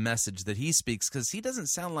confirmation of the message that he speaks, because he doesn't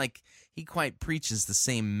sound like he quite preaches the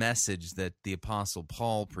same message that the Apostle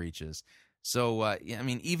Paul preaches. So, I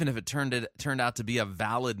mean, even if it turned out to be a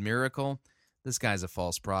valid miracle, this guy's a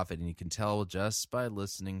false prophet, and you can tell just by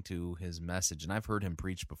listening to his message. And I've heard him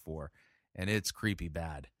preach before, and it's creepy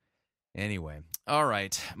bad. Anyway, all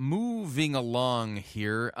right, moving along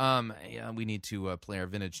here. We need to play our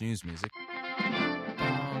vintage news music.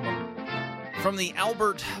 From the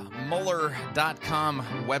AlbertMuller.com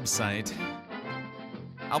website,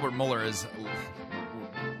 Albert Muller has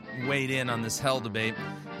weighed in on this hell debate.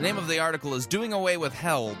 The name of the article is Doing Away with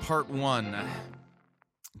Hell, Part 1.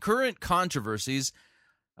 Current controversies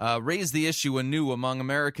raise the issue anew among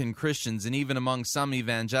American Christians and even among some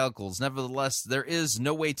evangelicals. Nevertheless, there is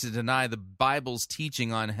no way to deny the Bible's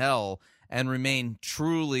teaching on hell and remain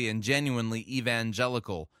truly and genuinely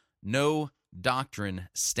evangelical. No doctrine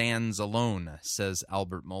stands alone, says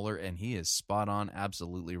Albert Muller, and he is spot on,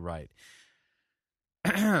 absolutely right.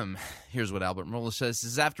 Here's what Albert Muller says.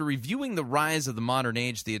 Is after reviewing the rise of the modern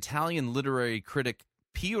age, the Italian literary critic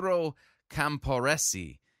Piero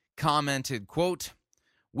Camporesi commented, quote,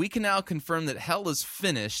 "We can now confirm that hell is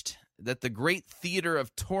finished, that the great theater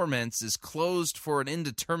of torments is closed for an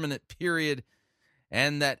indeterminate period,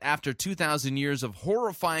 and that after 2,000 years of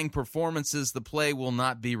horrifying performances, the play will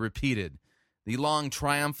not be repeated. The long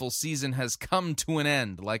triumphal season has come to an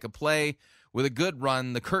end. Like a play with a good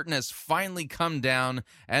run, the curtain has finally come down,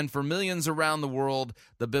 and for millions around the world,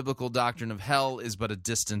 the biblical doctrine of hell is but a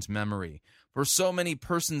distant memory. For so many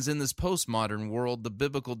persons in this postmodern world, the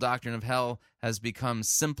biblical doctrine of hell has become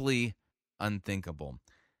simply unthinkable."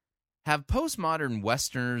 Have postmodern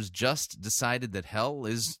Westerners just decided that hell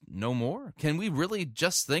is no more? Can we really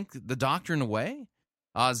just think the doctrine away?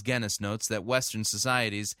 Os Guinness notes that Western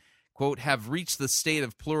societies, quote, "have reached the state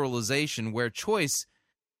of pluralization where choice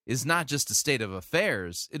is not just a state of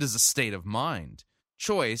affairs, it is a state of mind.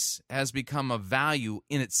 Choice has become a value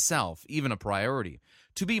in itself, even a priority.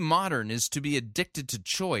 To be modern is to be addicted to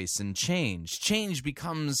choice and change. Change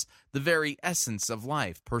becomes the very essence of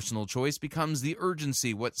life. Personal choice becomes the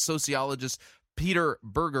urgency, what sociologist Peter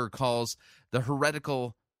Berger calls the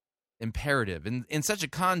heretical imperative. In such a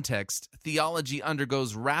context, theology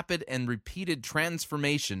undergoes rapid and repeated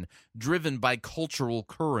transformation driven by cultural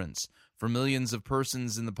currents. For millions of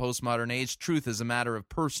persons in the postmodern age, truth is a matter of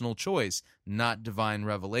personal choice, not divine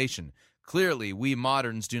revelation. Clearly, we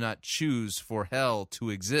moderns do not choose for hell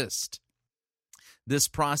to exist. This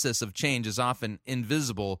process of change is often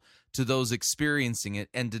invisible to those experiencing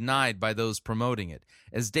it and denied by those promoting it.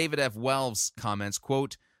 As David F. Wells comments,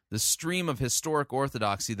 quote, "The stream of historic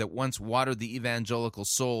orthodoxy that once watered the evangelical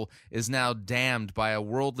soul is now dammed by a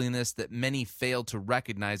worldliness that many fail to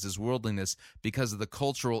recognize as worldliness because of the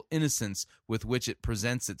cultural innocence with which it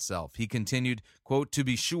presents itself." He continued, quote, "To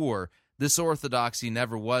be sure, This orthodoxy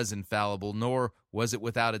never was infallible, nor was it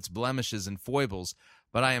without its blemishes and foibles,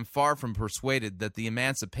 but I am far from persuaded that the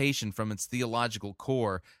emancipation from its theological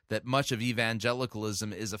core that much of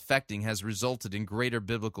evangelicalism is effecting has resulted in greater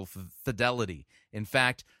biblical fidelity. In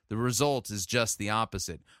fact, the result is just the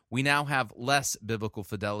opposite. We now have less biblical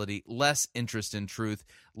fidelity, less interest in truth,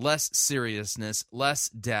 less seriousness, less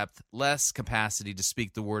depth, less capacity to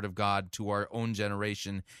speak the word of God to our own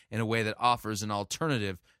generation in a way that offers an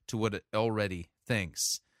alternative to what it already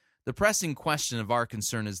thinks. The pressing question of our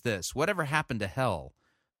concern is this: whatever happened to hell?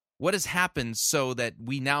 What has happened so that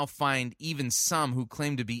we now find even some who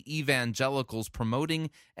claim to be evangelicals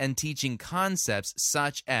promoting and teaching concepts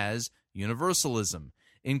such as universalism,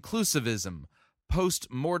 inclusivism,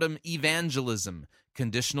 post-mortem evangelism,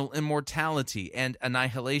 conditional immortality, and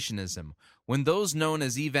annihilationism, when those known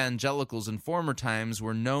as evangelicals in former times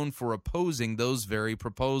were known for opposing those very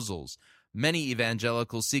proposals? Many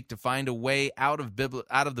evangelicals seek to find a way out of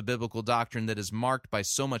the biblical doctrine that is marked by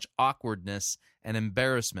so much awkwardness and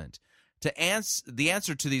embarrassment. The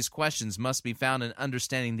answer to these questions must be found in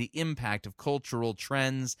understanding the impact of cultural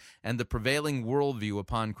trends and the prevailing worldview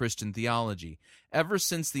upon Christian theology. Ever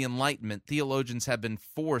since the Enlightenment, theologians have been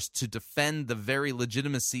forced to defend the very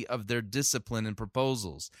legitimacy of their discipline and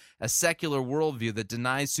proposals. A secular worldview that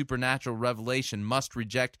denies supernatural revelation must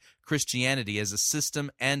reject Christianity as a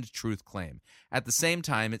system and truth claim. At the same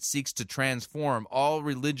time, it seeks to transform all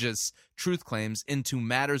religious truth claims into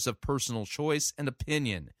matters of personal choice and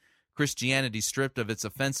opinion. Christianity, stripped of its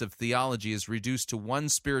offensive theology, is reduced to one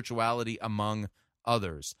spirituality among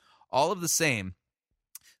others. All of the same,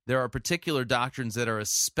 there are particular doctrines that are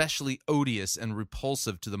especially odious and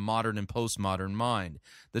repulsive to the modern and postmodern mind.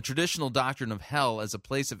 The traditional doctrine of hell as a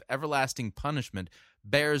place of everlasting punishment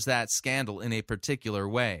bears that scandal in a particular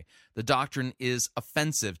way. The doctrine is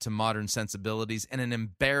offensive to modern sensibilities and an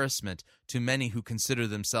embarrassment to many who consider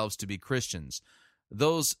themselves to be Christians.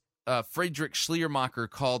 Those Friedrich Schleiermacher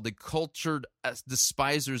called the cultured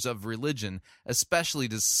despisers of religion especially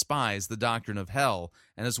despise the doctrine of hell,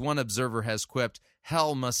 and as one observer has quipped,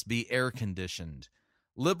 hell must be air-conditioned.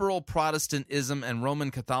 Liberal Protestantism and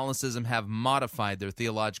Roman Catholicism have modified their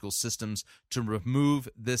theological systems to remove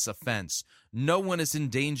this offense. No one is in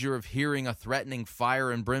danger of hearing a threatening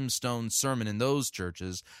fire and brimstone sermon in those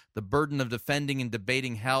churches. The burden of defending and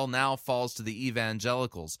debating hell now falls to the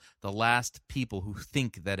evangelicals, the last people who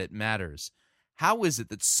think that it matters. How is it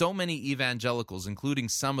that so many evangelicals, including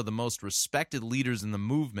some of the most respected leaders in the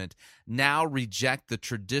movement, now reject the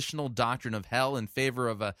traditional doctrine of hell in favor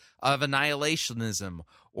of annihilationism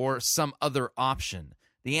or some other option?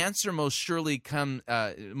 The answer most surely come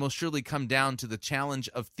down to the challenge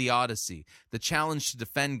of theodicy, the challenge to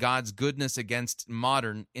defend God's goodness against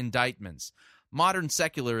modern indictments. Modern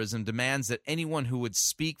secularism demands that anyone who would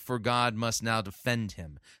speak for God must now defend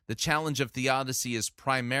him. The challenge of theodicy is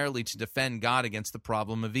primarily to defend God against the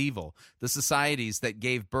problem of evil. The societies that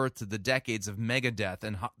gave birth to the decades of megadeath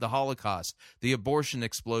and the Holocaust, the abortion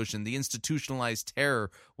explosion, the institutionalized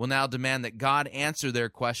terror will now demand that God answer their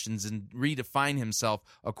questions and redefine himself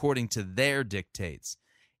according to their dictates.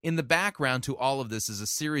 In the background to all of this is a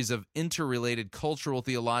series of interrelated cultural,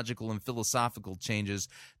 theological, and philosophical changes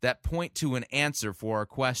that point to an answer for our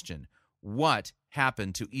question: what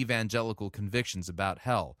happened to evangelical convictions about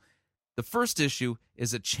hell? The first issue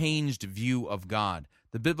is a changed view of God.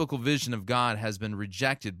 The biblical vision of God has been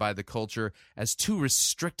rejected by the culture as too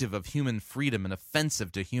restrictive of human freedom and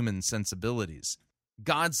offensive to human sensibilities.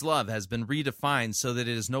 God's love has been redefined so that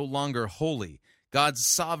it is no longer holy. God's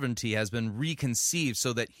sovereignty has been reconceived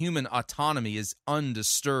so that human autonomy is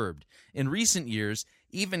undisturbed. In recent years,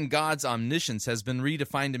 even God's omniscience has been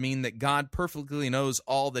redefined to mean that God perfectly knows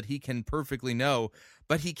all that he can perfectly know,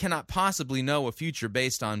 but he cannot possibly know a future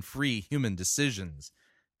based on free human decisions.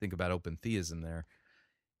 Think about open theism there.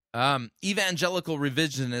 Evangelical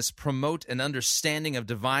revisionists promote an understanding of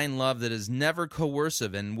divine love that is never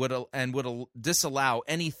coercive and would disallow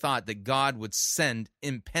any thought that God would send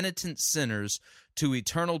impenitent sinners to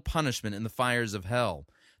eternal punishment in the fires of hell.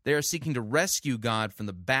 They are seeking to rescue God from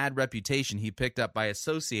the bad reputation he picked up by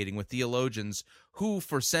associating with theologians who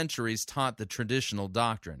for centuries taught the traditional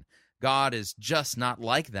doctrine. God is just not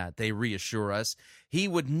like that, they reassure us. He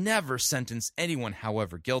would never sentence anyone,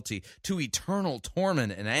 however guilty, to eternal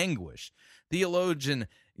torment and anguish. Theologian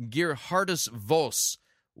Gerhardus Voss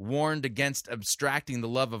warned against abstracting the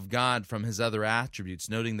love of God from his other attributes,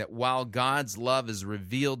 noting that while God's love is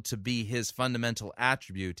revealed to be his fundamental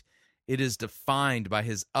attribute, it is defined by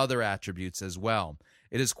his other attributes as well.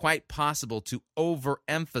 it is quite possible to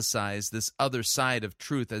overemphasize this other side of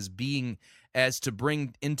truth as to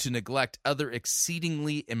bring into neglect other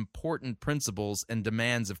exceedingly important principles and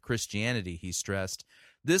demands of Christianity, he stressed.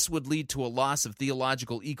 This would lead to a loss of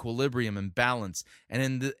theological equilibrium and balance,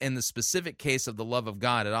 and in the specific case of the love of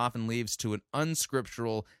God, it often leads to an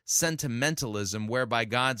unscriptural sentimentalism whereby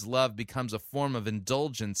God's love becomes a form of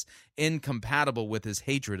indulgence incompatible with his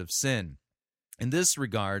hatred of sin. In this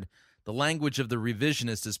regard, the language of the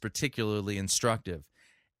revisionist is particularly instructive.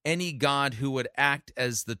 Any God who would act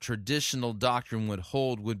as the traditional doctrine would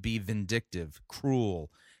hold would be vindictive,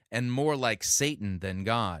 cruel, and more like Satan than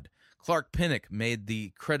God. Clark Pinnock made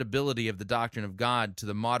the credibility of the doctrine of God to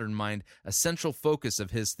the modern mind a central focus of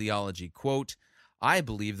his theology. Quote, I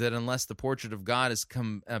believe that unless the portrait of God is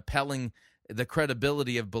compelling, the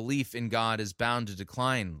credibility of belief in God is bound to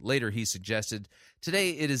decline. Later, he suggested,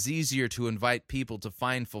 today it is easier to invite people to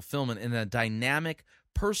find fulfillment in a dynamic,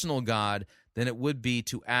 personal God than it would be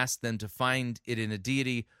to ask them to find it in a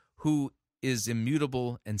deity who is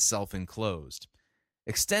immutable and self-enclosed.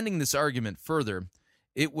 Extending this argument further,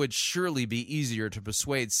 it would surely be easier to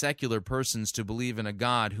persuade secular persons to believe in a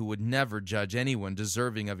God who would never judge anyone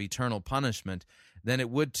deserving of eternal punishment than it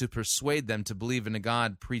would to persuade them to believe in a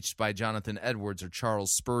God preached by Jonathan Edwards or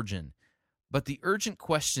Charles Spurgeon. But the urgent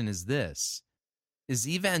question is this: is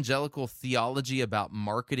evangelical theology about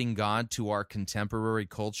marketing God to our contemporary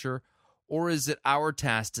culture, or is it our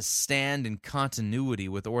task to stand in continuity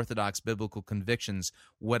with orthodox biblical convictions,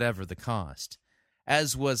 whatever the cost?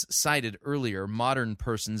 As was cited earlier, modern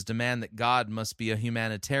persons demand that God must be a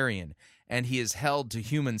humanitarian, and he is held to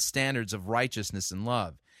human standards of righteousness and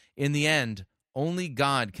love. In the end, only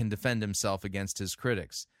God can defend himself against his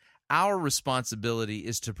critics. Our responsibility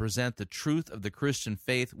is to present the truth of the Christian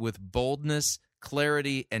faith with boldness,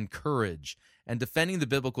 clarity, and courage. And defending the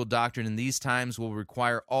biblical doctrine in these times will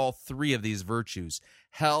require all three of these virtues.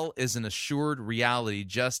 Hell is an assured reality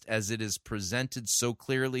just as it is presented so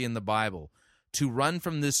clearly in the Bible. To run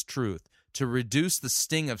from this truth, to reduce the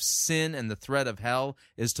sting of sin and the threat of hell,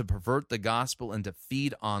 is to pervert the gospel and to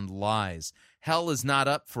feed on lies. Hell is not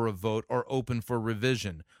up for a vote or open for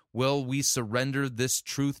revision. Will we surrender this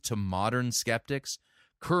truth to modern skeptics?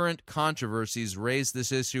 Current controversies raise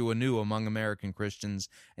this issue anew among American Christians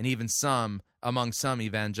and even among some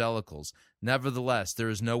evangelicals. Nevertheless, there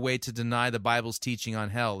is no way to deny the Bible's teaching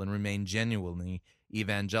on hell and remain genuinely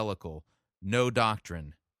evangelical. No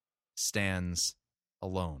doctrine stands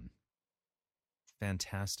alone.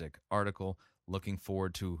 Fantastic article. Looking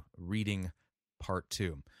forward to reading part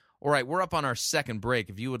 2. All right, we're up on our second break.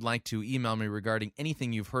 If you would like to email me regarding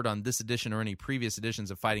anything you've heard on this edition or any previous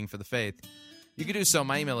editions of Fighting for the Faith, you can do so.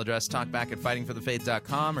 My email address,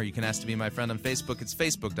 talkback@fightingforthefaith.com, or you can ask to be my friend on Facebook. It's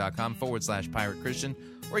facebook.com/Pirate Christian,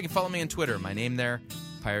 or you can follow me on Twitter. My name there,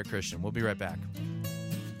 Pirate Christian. We'll be right back.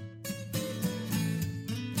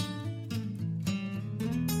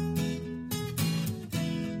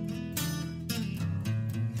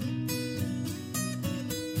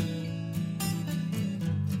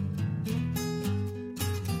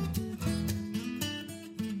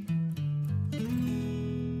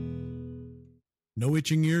 No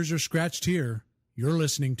itching ears are scratched here. You're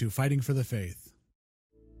listening to Fighting for the Faith.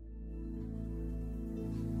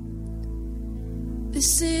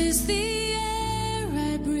 This is the air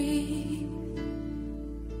I breathe.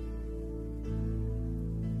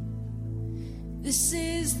 This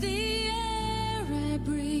is the air I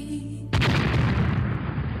breathe.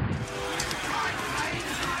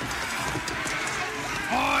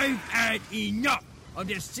 I've had enough of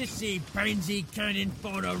this sissy, pansy, cunning,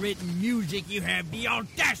 photo-written music you have the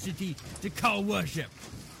audacity to call worship.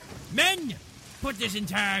 Men, put this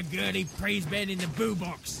entire girly praise band in the boo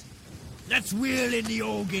box. Let's wheel in the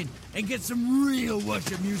organ and get some real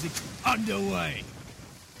worship music underway.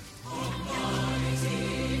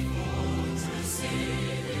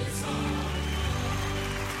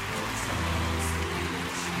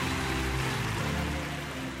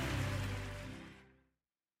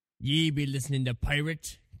 Ye be listening to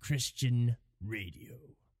Pirate Christian Radio.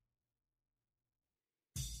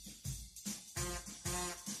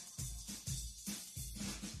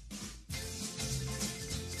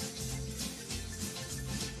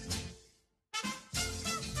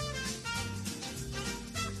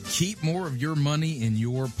 Keep more of your money in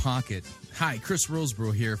your pocket. Hi, Chris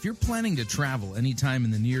Roseborough here. If you're planning to travel anytime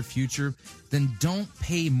in the near future, then don't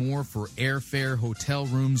pay more for airfare, hotel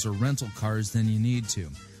rooms, or rental cars than you need to.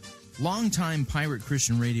 Longtime Pirate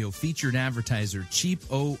Christian Radio featured advertiser Cheap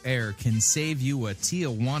O Air can save you a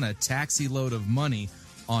Tijuana taxi load of money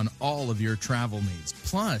on all of your travel needs.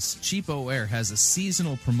 Plus, Cheapo Air has a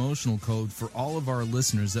seasonal promotional code for all of our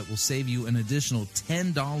listeners that will save you an additional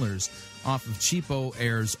 $10 off of Cheapo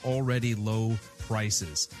Air's already low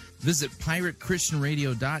prices. Visit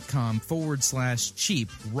piratechristianradio.com/cheap.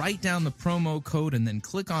 Write down the promo code and then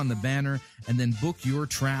click on the banner and then book your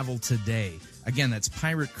travel today. Again, that's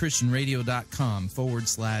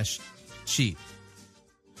piratechristianradio.com/cheap.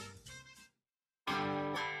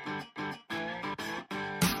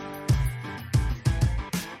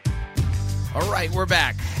 All right, we're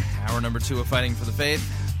back. Hour number 2 of Fighting for the Faith.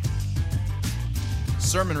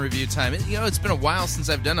 Sermon review time. It's been a while since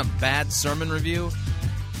I've done a bad sermon review.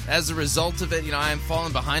 As a result of it, I'm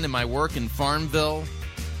falling behind in my work in Farmville.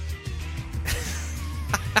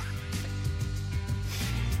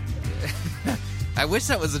 I wish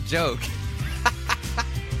that was a joke.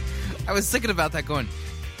 I was thinking about that going,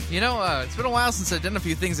 it's been a while since I've done a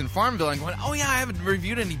few things in Farmville. I'm going, oh yeah, I haven't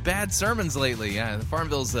reviewed any bad sermons lately. Yeah,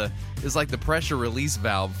 Farmville is like the pressure release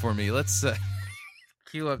valve for me. Let's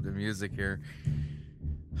cue up the music here.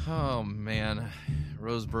 Oh man,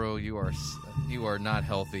 Roseboro, you are not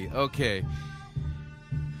healthy. Okay.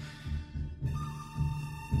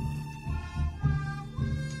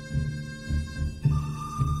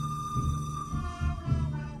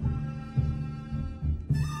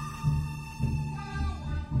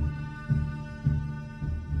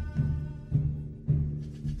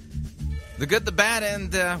 The good, the bad,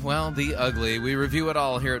 and, the ugly. We review it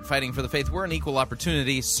all here at Fighting for the Faith. We're an equal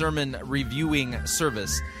opportunity sermon reviewing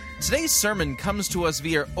service. Today's sermon comes to us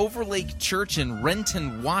via Overlake Church in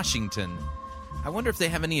Renton, Washington. I wonder if they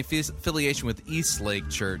have any affiliation with Eastlake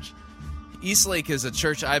Church. Eastlake is a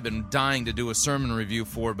church I've been dying to do a sermon review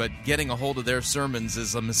for, but getting a hold of their sermons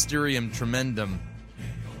is a mysterium tremendum.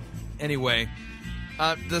 Anyway,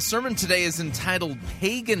 the sermon today is entitled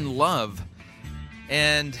Pagan Love,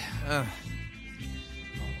 and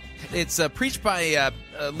it's preached by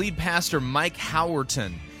lead pastor Mike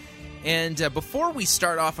Howerton. And before we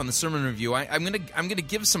start off on the sermon review, I'm gonna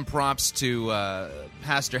give some props to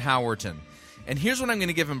Pastor Howerton. And here's what I'm going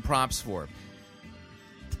to give him props for.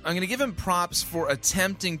 I'm going to give him props for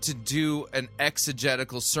attempting to do an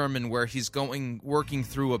exegetical sermon where he's working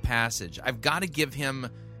through a passage. I've got to give him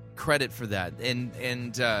credit for that.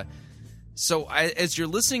 So as you're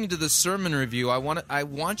listening to the sermon review, I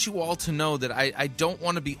want you all to know that I don't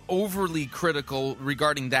want to be overly critical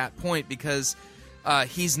regarding that point, because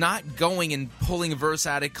he's not going and pulling a verse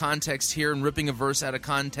out of context here and ripping a verse out of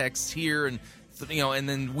context here and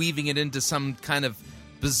then weaving it into some kind of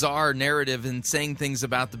bizarre narrative and saying things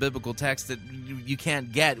about the biblical text that you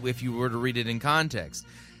can't get if you were to read it in context.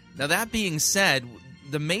 Now, that being said,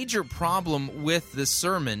 the major problem with this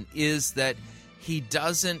sermon is that he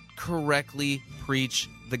doesn't correctly preach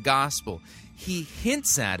the gospel. He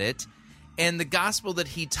hints at it, and the gospel that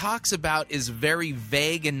he talks about is very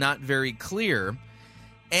vague and not very clear.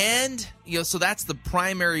 And, so that's the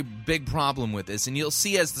primary big problem with this. And you'll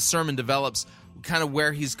see as the sermon develops kind of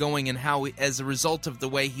where he's going and how, as a result of the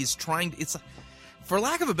way he's trying, for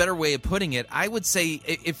lack of a better way of putting it, I would say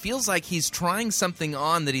it feels like he's trying something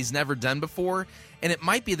on that he's never done before, and it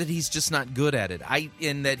might be that he's just not good at it,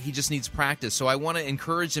 and that he just needs practice. So I want to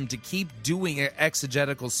encourage him to keep doing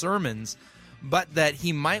exegetical sermons, but that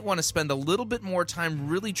he might want to spend a little bit more time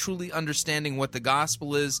really truly understanding what the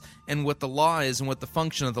gospel is and what the law is and what the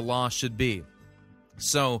function of the law should be.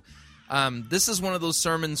 So this is one of those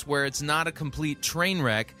sermons where it's not a complete train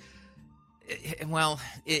wreck. It's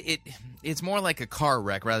more like a car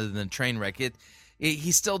wreck rather than a train wreck.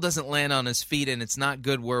 He still doesn't land on his feet, and it's not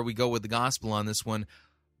good where we go with the gospel on this one.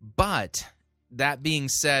 But that being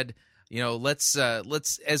said, let's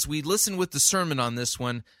as we listen with the sermon on this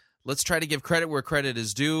one, let's try to give credit where credit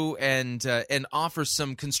is due, and offer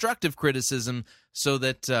some constructive criticism so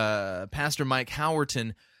that Pastor Mike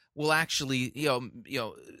Howerton will actually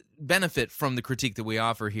benefit from the critique that we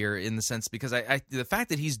offer here, in the sense, because the fact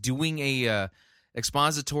that he's doing a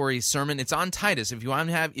expository sermon, it's on Titus. If you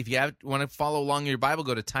want to follow along in your Bible,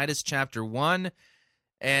 go to Titus chapter 1,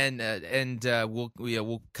 and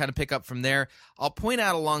we'll kind of pick up from there. I'll point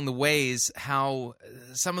out along the ways how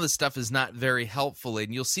some of the stuff is not very helpful,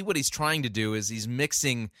 and you'll see what he's trying to do is he's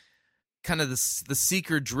mixing kind of the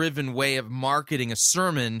seeker-driven way of marketing a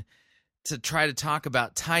sermon to try to talk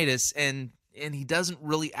about Titus, and he doesn't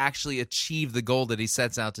really actually achieve the goal that he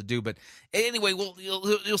sets out to do. But anyway,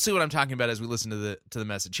 you'll see what I'm talking about as we listen to the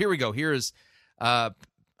message. Here we go. Here is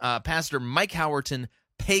Pastor Mike Howerton,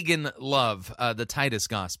 Pagan Love, the Titus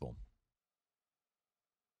Gospel.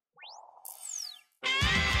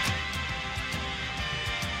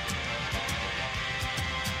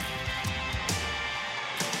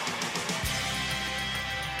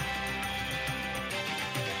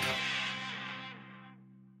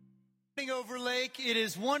 Overlake. It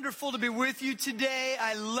is wonderful to be with you today.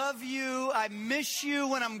 I love you. I miss you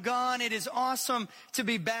when I'm gone. It is awesome to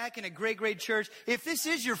be back in a great, great church. If this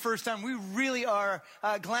is your first time, we really are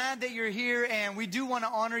glad that you're here, and we do want to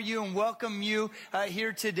honor you and welcome you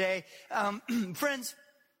here today. Friends,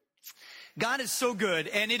 God is so good,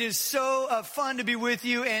 and it is so fun to be with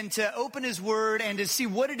you and to open His Word and to see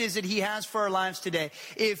what it is that He has for our lives today.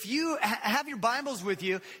 If you have your Bibles with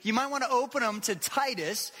you, you might want to open them to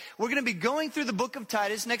Titus. We're going to be going through the book of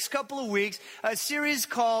Titus next couple of weeks, a series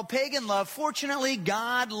called Pagan Love. Fortunately,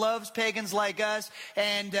 God loves pagans like us,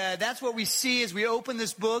 and that's what we see as we open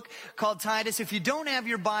this book called Titus. If you don't have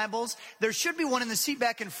your Bibles, there should be one in the seat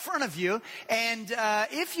back in front of you, and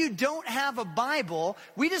if you don't have a Bible,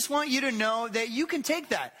 we just want you to know that you can take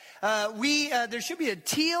that. There should be a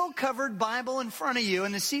teal covered Bible in front of you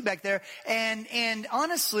in the seat back there. And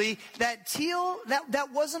honestly, that teal,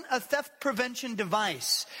 that wasn't a theft prevention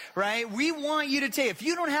device, right? We want you to take, if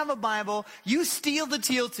you don't have a Bible, you steal the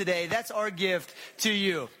teal today. That's our gift to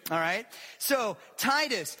you. All right. So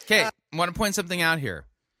Titus. Okay. I want to point something out here.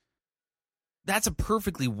 That's a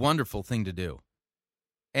perfectly wonderful thing to do.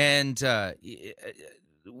 And,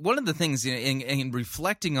 one of the things in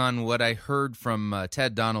reflecting on what I heard from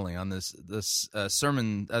Ted Donnelly on this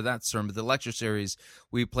sermon, the lecture series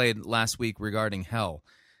we played last week regarding hell,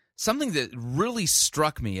 something that really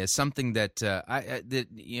struck me as something that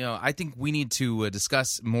I think we need to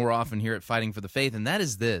discuss more often here at Fighting for the Faith, and that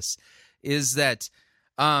is this: is that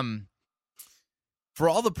for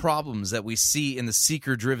all the problems that we see in the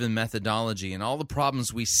seeker-driven methodology and all the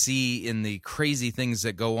problems we see in the crazy things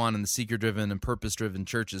that go on in the seeker-driven and purpose-driven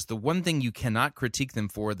churches, the one thing you cannot critique them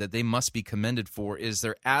for, that they must be commended for, is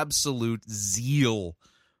their absolute zeal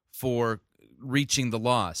for reaching the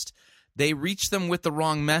lost. They reach them with the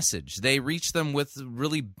wrong message. They reach them with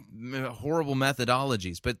really horrible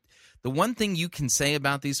methodologies. But the one thing you can say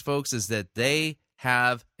about these folks is that they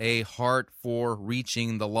have a heart for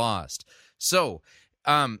reaching the lost. So,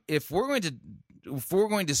 if we're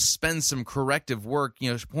going to spend some corrective work,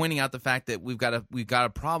 pointing out the fact that we've got a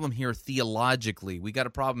problem here theologically, we got a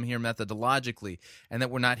problem here methodologically, and that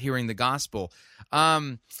we're not hearing the gospel,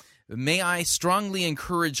 may I strongly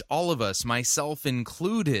encourage all of us, myself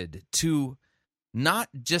included, to not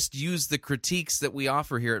just use the critiques that we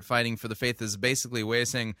offer here at Fighting for the Faith as basically a way of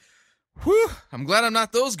saying, "Whew, I'm glad I'm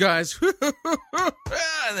not those guys,"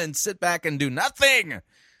 and then sit back and do nothing.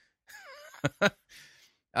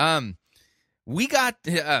 We got,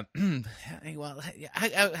 well,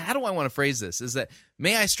 how do I want to phrase this? Is that,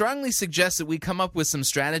 may I strongly suggest that we come up with some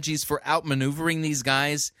strategies for outmaneuvering these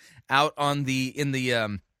guys out in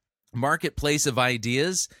the marketplace of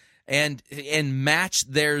ideas, and match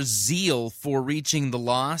their zeal for reaching the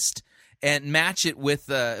lost, and match it with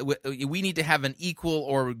we need to have an equal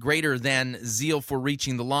or greater than zeal for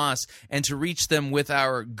reaching the lost, and to reach them with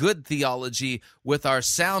our good theology, with our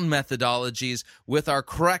sound methodologies, with our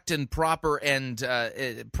correct and proper and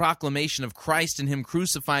proclamation of Christ and Him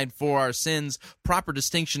crucified for our sins, proper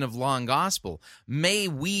distinction of law and gospel. May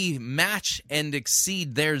we match and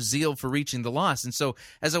exceed their zeal for reaching the lost. And so,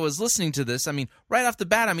 as I was listening to this, right off the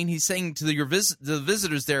bat, he's saying to the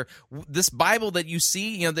visitors there, this Bible that you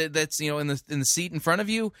see, that's in the seat in front of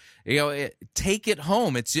you, take it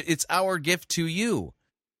home. It's our gift to you.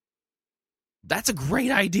 That's a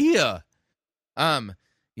great idea. Come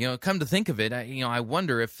to think of it, I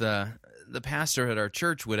wonder if the pastor at our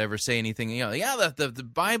church would ever say anything. The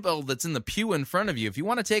Bible that's in the pew in front of you, if you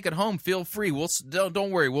want to take it home, feel free.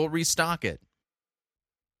 Don't worry, we'll restock it.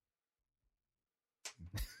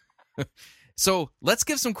 So let's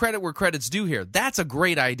give some credit where credit's due here. That's a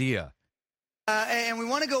great idea. And we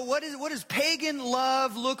want to go, what does pagan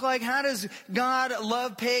love look like? How does God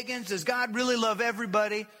love pagans? Does God really love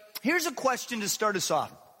everybody? Here's a question to start us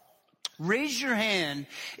off. Raise your hand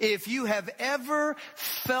if you have ever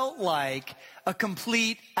felt like a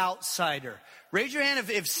complete outsider. Raise your hand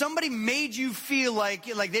if somebody made you feel like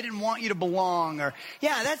they didn't want you to belong. Or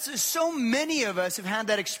that's so many of us have had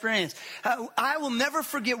that experience. I will never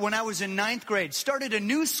forget when I was in 9th grade. Started a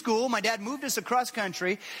new school. My dad moved us across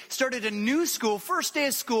country. Started a new school. First day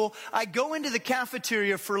of school, I go into the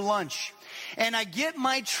cafeteria for lunch. And I get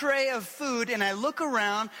my tray of food and I look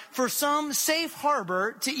around for some safe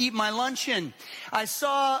harbor to eat my lunch in. I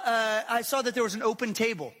saw that there was an open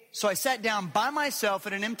table. So I sat down by myself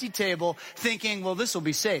at an empty table thinking, well, this will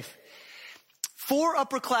be safe. 4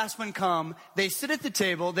 upperclassmen come, they sit at the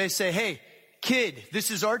table, they say, "Hey, kid,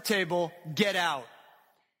 this is our table, get out."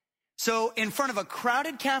 So in front of a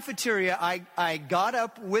crowded cafeteria, I got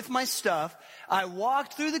up with my stuff. I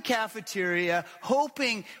walked through the cafeteria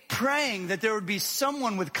hoping, praying that there would be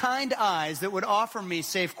someone with kind eyes that would offer me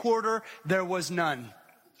safe quarter. There was none.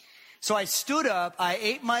 So I stood up, I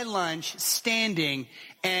ate my lunch standing,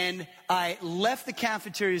 and I left the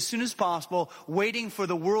cafeteria as soon as possible, waiting for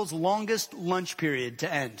the world's longest lunch period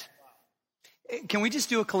to end. Can we just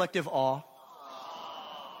do a collective awe?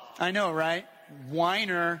 I know, right?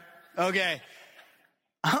 Whiner. Okay.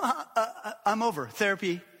 I'm over.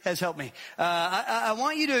 Therapy has helped me. I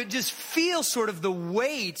want you to just feel sort of the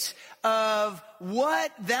weight of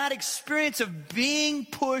what that experience of being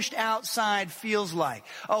pushed outside feels like,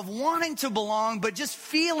 of wanting to belong, but just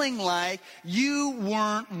feeling like you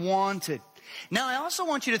weren't wanted. Now, I also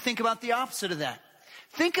want you to think about the opposite of that.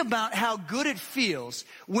 Think about how good it feels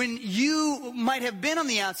when you might have been on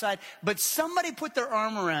the outside, but somebody put their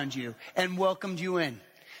arm around you and welcomed you in.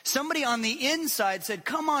 Somebody on the inside said,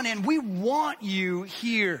 come on in, we want you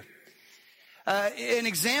here. An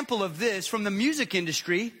example of this from the music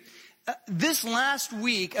industry, this last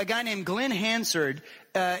week, a guy named Glenn Hansard,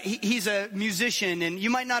 he's a musician, and you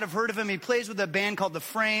might not have heard of him. He plays with a band called The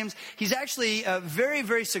Frames. He's actually very,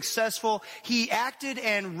 very successful. He acted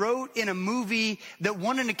and wrote in a movie that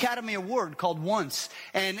won an Academy Award called Once.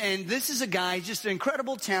 And this is a guy, just an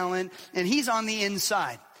incredible talent, and he's on the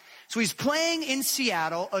inside. So he's playing in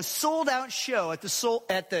Seattle, a sold-out show at the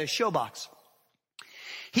Showbox.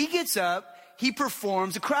 He gets up, he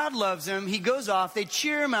performs, the crowd loves him, he goes off, they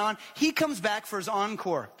cheer him on, he comes back for his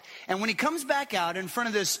encore. And when he comes back out in front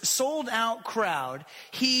of this sold-out crowd,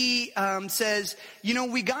 he says, you know,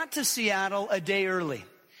 we got to Seattle a day early.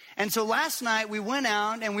 And so last night we went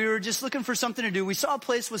out and we were just looking for something to do. We saw a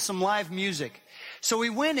place with some live music. So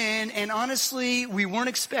we went in, and honestly, we weren't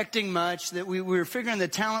expecting much, that we were figuring the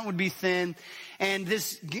talent would be thin. And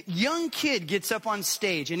this young kid gets up on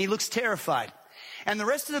stage, and he looks terrified. And the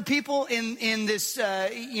rest of the people in this,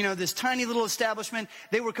 this tiny little establishment,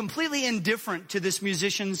 they were completely indifferent to this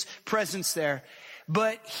musician's presence there.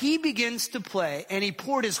 But he begins to play, and he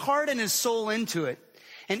poured his heart and his soul into it.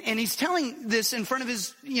 And he's telling this in front of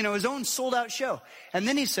his own sold-out show. And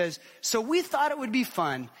then he says, so we thought it would be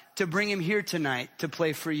fun to bring him here tonight to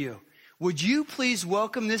play for you. Would you please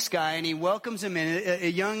welcome this guy? And he welcomes him in, a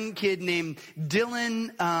young kid named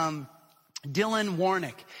Dylan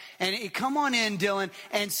Warnick. And come on in, Dylan.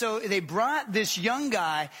 And so they brought this young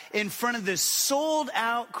guy in front of this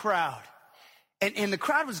sold-out crowd. And the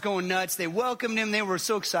crowd was going nuts. They welcomed him. They were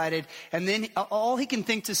so excited. And then all he can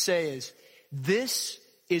think to say is, this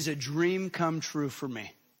is a dream come true for me.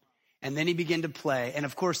 And then he began to play. And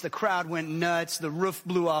of course, the crowd went nuts. The roof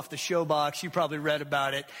blew off the showbox. You probably read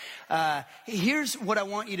about it. Here's what I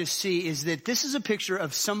want you to see is that this is a picture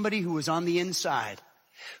of somebody who was on the inside,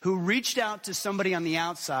 who reached out to somebody on the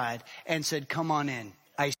outside and said, come on in.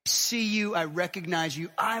 I see you. I recognize you.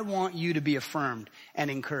 I want you to be affirmed and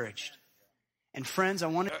encouraged. And friends, I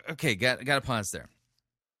want to... Okay, got to pause there.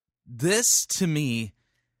 This, to me...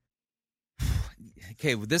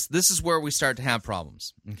 Okay, this is where we start to have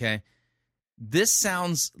problems, okay? This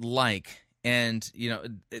sounds like, and,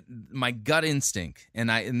 my gut instinct, and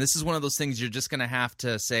this is one of those things you're just going to have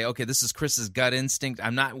to say, okay, this is Chris's gut instinct.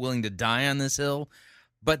 I'm not willing to die on this hill,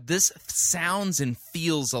 but this sounds and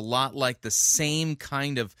feels a lot like the same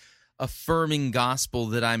kind of affirming gospel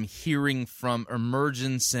that I'm hearing from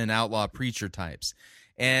emergence and outlaw preacher types.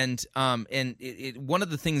 And one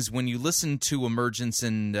of the things when you listen to emergence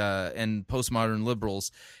and postmodern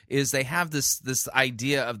liberals is they have this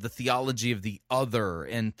idea of the theology of the other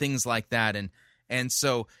and things like that, and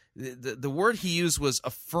so the word he used was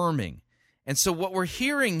affirming, and so what we're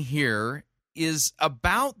hearing here is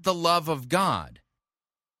about the love of God,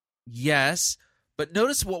 yes. But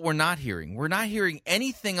notice what we're not hearing. We're not hearing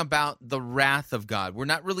anything about the wrath of God. We're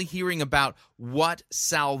not really hearing about what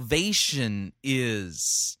salvation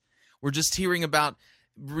is. We're just hearing about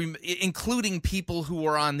including people who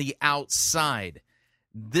are on the outside.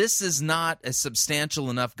 This is not a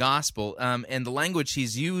substantial enough gospel, and the language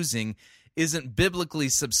he's using isn't biblically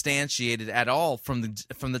substantiated at all from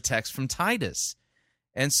the text from Titus.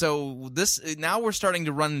 And so now we're starting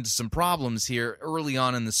to run into some problems here early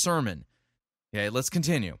on in the sermon. Okay, let's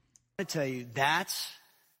continue. I tell you, that's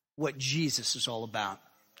what Jesus is all about.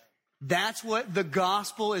 That's what the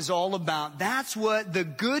gospel is all about. That's what the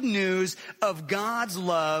good news of God's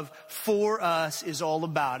love for us is all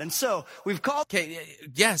about. And so we've called... Okay,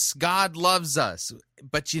 yes, God loves us,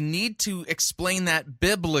 but you need to explain that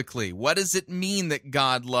biblically. What does it mean that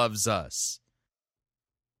God loves us?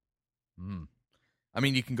 I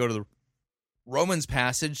mean, you can go to the Romans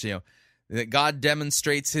passage, that God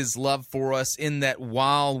demonstrates his love for us in that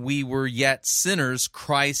while we were yet sinners,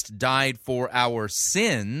 Christ died for our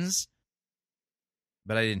sins.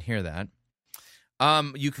 but I didn't hear that.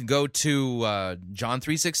 You can go to John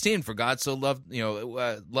 3:16. For God so loved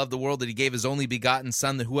the world that he gave his only begotten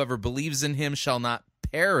Son, that whoever believes in him shall not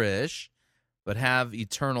perish, but have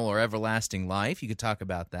eternal or everlasting life. You could talk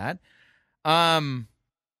about that.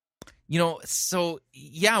 So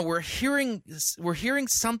yeah, we're hearing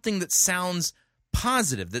something that sounds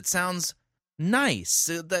positive, that sounds nice,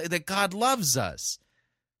 that God loves us.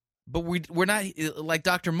 But we're not, like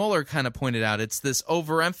Dr. Muller kind of pointed out, it's this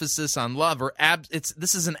overemphasis on love, or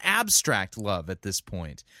this is an abstract love at this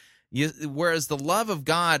point. Whereas the love of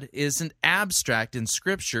God isn't abstract in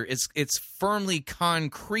Scripture, it's firmly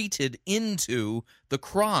concreted into the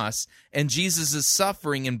cross and Jesus'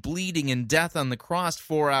 suffering and bleeding and death on the cross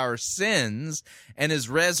for our sins, and his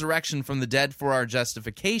resurrection from the dead for our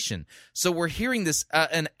justification. So we're hearing this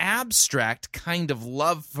an abstract kind of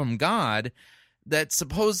love from God that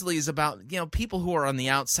supposedly is about, people who are on the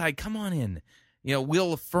outside. Come on in,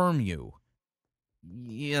 we'll affirm you.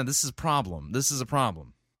 Yeah, this is a problem. This is a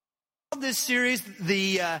problem. This series,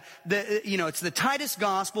 it's the Titus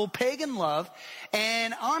gospel, pagan love.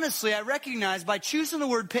 And honestly, I recognize by choosing the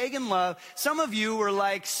word pagan love, some of you were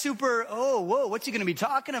like super, what's he going to be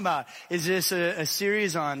talking about? Is this a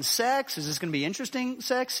series on sex? Is this going to be interesting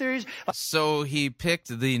sex series? So he picked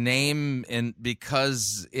the name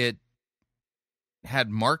because it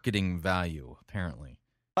had marketing value, apparently.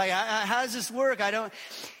 Like, how does this work?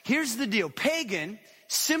 Here's the deal. Pagan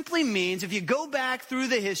simply means, if you go back through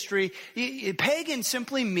the history, pagan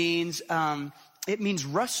simply means, it means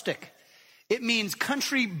rustic. It means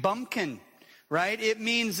country bumpkin, right? It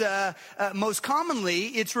means, most commonly,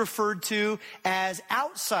 it's referred to as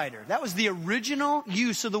outsider. That was the original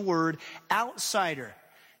use of the word outsider.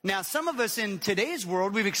 Now, some of us in today's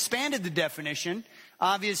world, we've expanded the definition,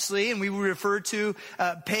 obviously, and we refer to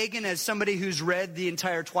pagan as somebody who's read the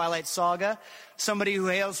entire Twilight Saga, somebody who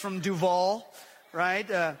hails from Duval,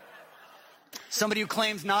 right? Somebody who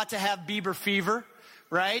claims not to have Bieber fever,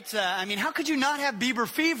 right? How could you not have Bieber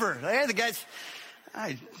fever? The guy's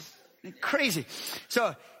crazy.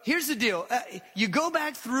 So here's the deal. You go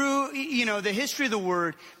back through, the history of the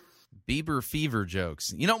word. Bieber fever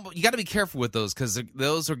jokes. You got to be careful with those, because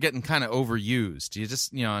those are getting kind of overused.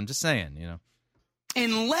 I'm just saying,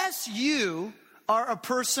 Unless you are a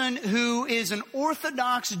person who is an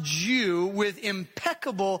Orthodox Jew with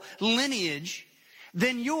impeccable lineage,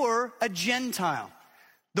 then you're a Gentile.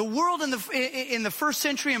 The world in the first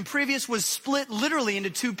century and previous was split literally into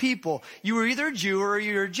two people. You were either a Jew or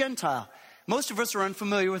you're a Gentile. Most of us are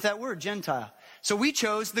unfamiliar with that word, Gentile. So we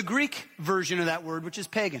chose the Greek version of that word, which is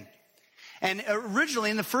pagan. And originally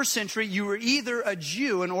in the first century, you were either a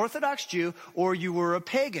Jew, an Orthodox Jew, or you were a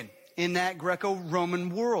pagan in that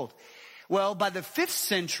Greco-Roman world. Well, by the 5th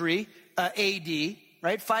century AD,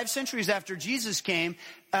 right, 5 centuries after Jesus came,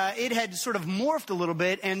 it had sort of morphed a little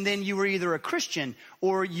bit, and then you were either a Christian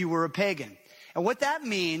or you were a pagan. And what that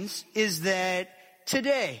means is that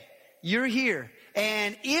today you're here,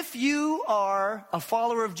 and if you are a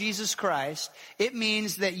follower of Jesus Christ, it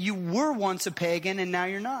means that you were once a pagan and now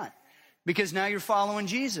you're not, because now you're following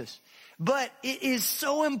Jesus. But it is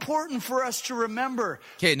so important for us to remember.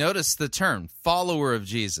 Okay, notice the term, follower of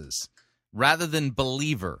Jesus, rather than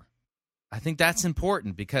believer. I think that's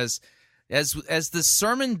important, because as the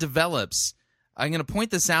sermon develops, I'm going to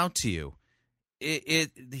point this out to you.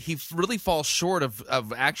 He really falls short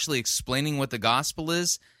of actually explaining what the gospel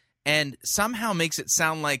is, and somehow makes it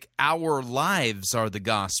sound like our lives are the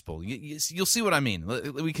gospel. You'll see what I mean.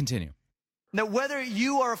 We continue. Now, whether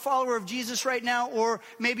you are a follower of Jesus right now, or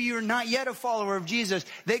maybe you're not yet a follower of Jesus,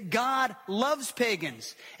 that God loves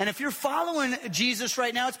pagans. And if you're following Jesus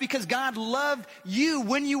right now, it's because God loved you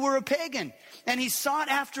when you were a pagan. And he sought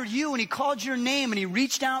after you, and he called your name, and he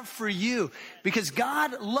reached out for you. Because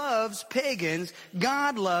God loves pagans.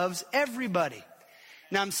 God loves everybody.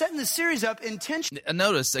 Now, I'm setting this series up intentionally.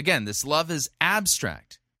 Notice, again, this love is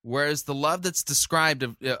abstract. Whereas the love that's described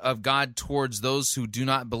of God towards those who do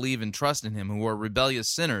not believe and trust in him, who are rebellious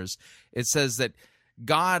sinners, it says that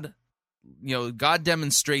God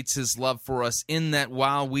demonstrates his love for us in that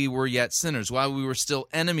while we were yet sinners, while we were still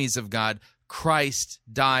enemies of God, Christ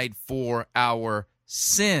died for our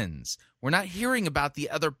sins. We're not hearing about the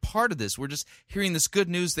other part of this. We're just hearing this good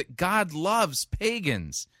news that God loves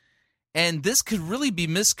pagans. And this could really be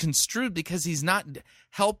misconstrued, because he's not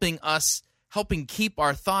helping keep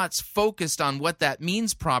our thoughts focused on what that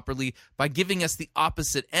means properly by giving us the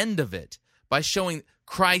opposite end of it, by showing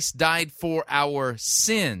Christ died for our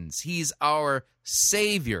sins. He's our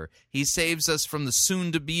Savior. He saves us from the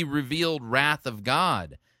soon-to-be revealed wrath of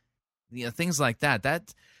God. Things like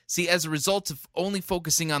that. See, as a result of only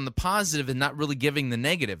focusing on the positive and not really giving the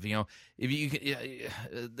negative,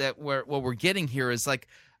 what we're getting here is like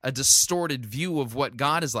a distorted view of what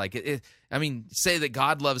God is like. Say that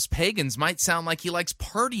God loves pagans might sound like he likes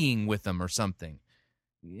partying with them or something.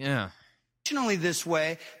 Yeah. This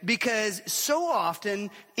way, because so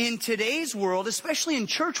often in today's world, especially in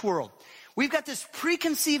church world, we've got this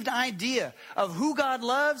preconceived idea of who God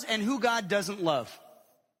loves and who God doesn't love.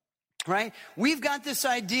 Right? We've got this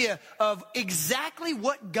idea of exactly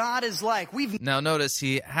what God is like. Now notice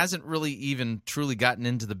he hasn't really even truly gotten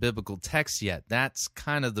into the biblical text yet. That's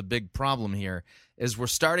kind of the big problem here, is we're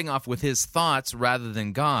starting off with his thoughts rather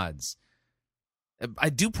than God's. I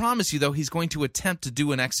do promise you, though, he's going to attempt to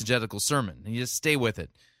do an exegetical sermon. You just stay with it.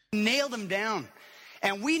 Nailed him down.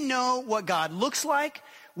 And we know what God looks like.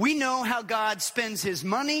 We know how God spends his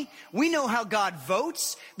money. We know how God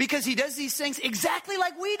votes, because he does these things exactly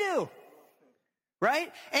like we do. Right?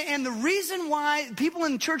 And the reason why people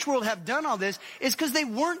in the church world have done all this is because they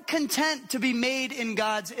weren't content to be made in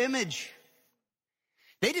God's image.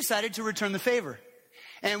 They decided to return the favor.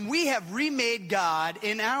 And we have remade God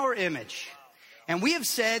in our image. And we have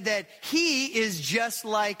said that he is just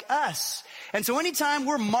like us. And so anytime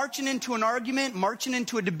we're marching into an argument, marching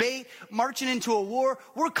into a debate, marching into a war,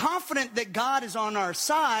 we're confident that God is on our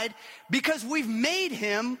side because we've made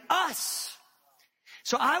him us.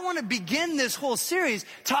 So I want to begin this whole series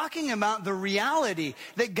talking about the reality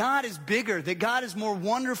that God is bigger, that God is more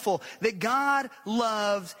wonderful, that God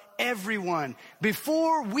loves everyone.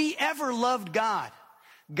 Before we ever loved God,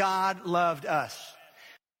 God loved us.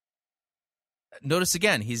 Notice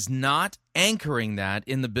again, he's not anchoring that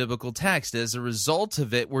in the biblical text. As a result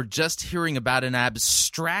of it, we're just hearing about an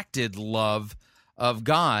abstracted love of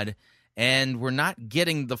God, and we're not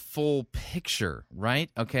getting the full picture, right?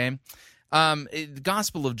 Okay. The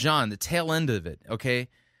Gospel of John, the tail end of it, okay?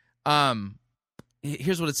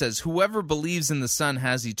 Here's what it says. Whoever believes in the Son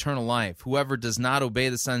has eternal life. Whoever does not obey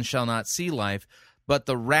the Son shall not see life, but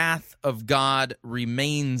the wrath of God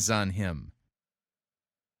remains on him.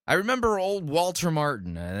 I remember old Walter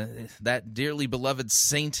Martin, that dearly beloved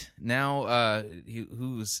saint now,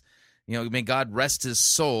 who's, may God rest his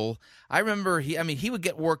soul. I remember he would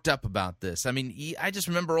get worked up about this. I just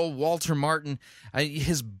remember old Walter Martin,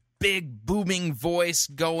 his big booming voice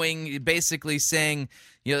going, basically saying,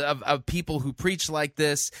 of people who preach like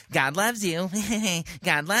this, God loves you,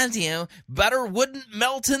 God loves you. Butter wouldn't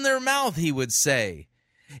melt in their mouth, he would say.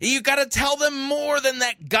 You got to tell them more than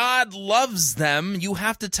that God loves them. You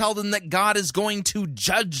have to tell them that God is going to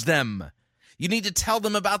judge them. You need to tell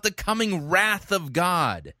them about the coming wrath of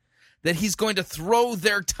God, that he's going to throw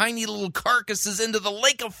their tiny little carcasses into the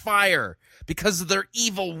lake of fire because of their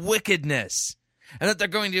evil wickedness. And that they're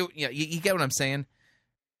going to, you get what I'm saying?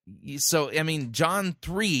 So, John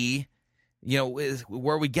 3, is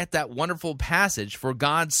where we get that wonderful passage, for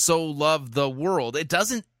God so loved the world.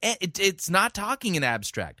 It's not talking in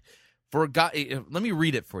abstract. For God, let me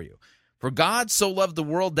read it for you. For God so loved the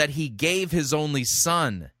world that he gave his only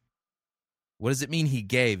Son. What does it mean he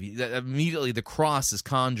gave? Immediately the cross is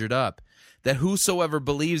conjured up. That whosoever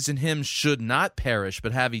believes in him should not perish,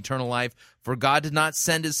 but have eternal life. For God did not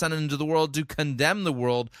send his Son into the world to condemn the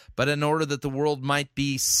world, but in order that the world might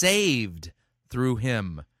be saved through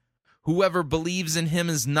him. Whoever believes in him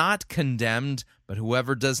is not condemned, but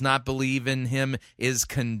whoever does not believe in him is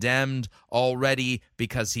condemned already,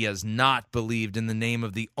 because he has not believed in the name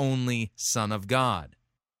of the only Son of God.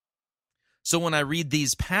 So when I read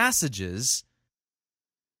these passages,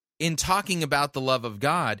 in talking about the love of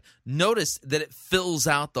God, notice that it fills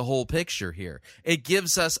out the whole picture here. It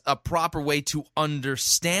gives us a proper way to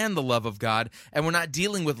understand the love of God, and we're not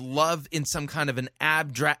dealing with love in some kind of an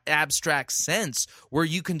abstract sense where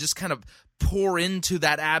you can just kind of pour into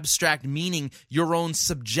that abstract meaning your own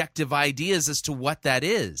subjective ideas as to what that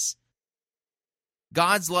is.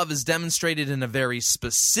 God's love is demonstrated in a very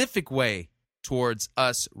specific way towards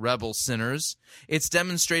us rebel sinners. It's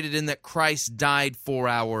demonstrated in that Christ died for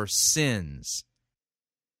our sins.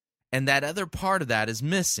 And that other part of that is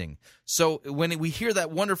missing. So when we hear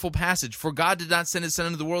that wonderful passage, for God did not send his Son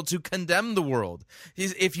into the world to condemn the world.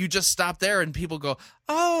 If you just stop there and people go,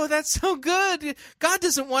 oh, that's so good. God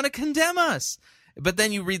doesn't want to condemn us. But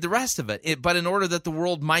then you read the rest of it. But in order that the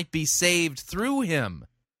world might be saved through him.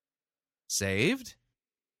 Saved?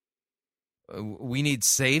 We need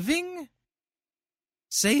saving?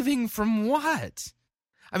 Saving from what?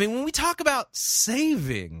 When we talk about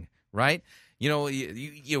saving, right?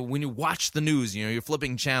 when you watch the news, you're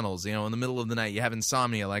flipping channels, in the middle of the night, you have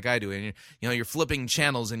insomnia like I do, and you're flipping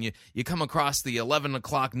channels, and you come across the 11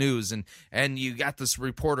 o'clock news, and you got this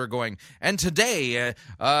reporter going, and today,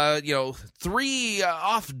 3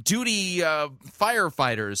 off-duty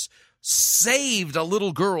firefighters saved a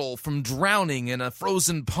little girl from drowning in a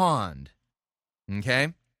frozen pond.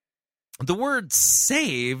 Okay? The word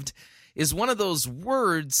saved is one of those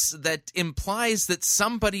words that implies that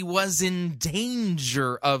somebody was in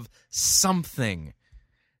danger of something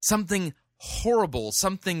horrible,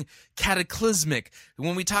 something cataclysmic.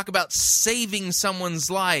 When we talk about saving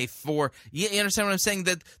someone's life, or you understand what I'm saying,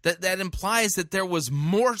 that implies that there was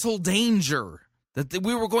mortal danger, that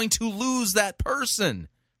we were going to lose that person,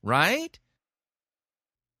 right?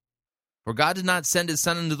 For God did not send his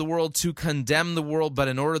Son into the world to condemn the world, but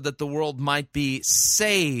in order that the world might be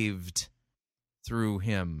saved through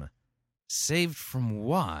him. Saved from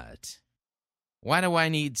what? Why do I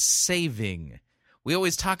need saving? We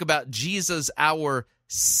always talk about Jesus, our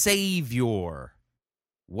Savior.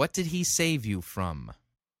 What did he save you from?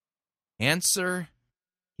 Answer,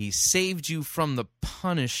 he saved you from the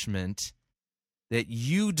punishment that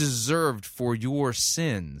you deserved for your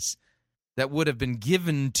sins, that would have been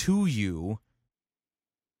given to you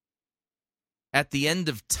at the end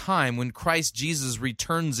of time when Christ Jesus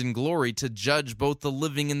returns in glory to judge both the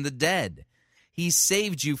living and the dead. He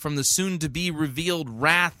saved you from the soon-to-be revealed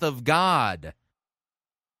wrath of God.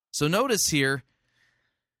 So notice here,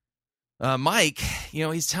 Mike,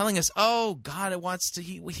 he's telling us, God wants to,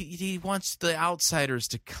 he wants the outsiders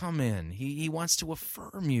to come in. He wants to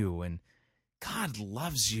affirm you, and God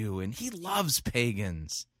loves you, and he loves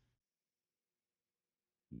pagans.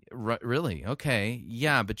 Really? Okay.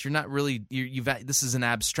 Yeah, but you're not really, this is an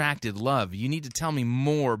abstracted love. You need to tell me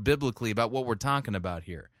more biblically about what we're talking about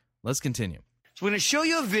here. Let's continue. So we're going to show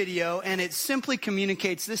you a video, and it simply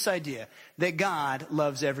communicates this idea that God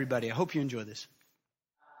loves everybody. I hope you enjoy this.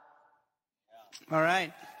 All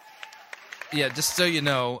right. Yeah, just so you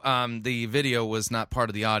know, the video was not part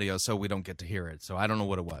of the audio, so we don't get to hear it. So I don't know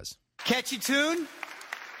what it was. Catchy tune.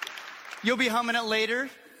 You'll be humming it later.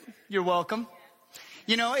 You're welcome.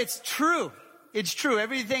 It's true. It's true.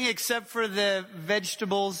 Everything except for the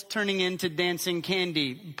vegetables turning into dancing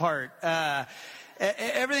candy part.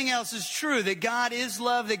 Everything else is true, that God is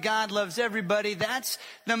love, that God loves everybody. That's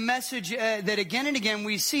the message that again and again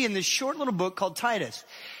we see in this short little book called Titus.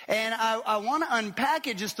 And I want to unpack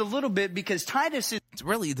it just a little bit, because Titus is...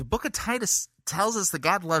 Really, the book of Titus tells us that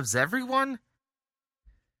God loves everyone?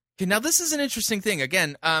 Okay, now this is an interesting thing.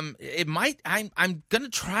 Again, I'm going to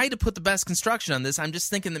try to put the best construction on this. I'm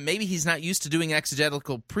just thinking that maybe he's not used to doing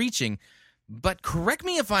exegetical preaching. But correct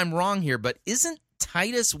me if I'm wrong here, but isn't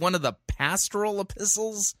Titus one of the pastoral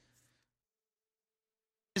epistles?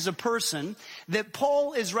 Is a person that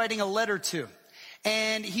Paul is writing a letter to.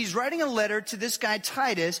 And he's writing a letter to this guy,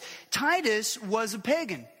 Titus. Titus was a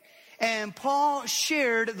pagan. And Paul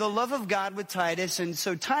shared the love of God with Titus. And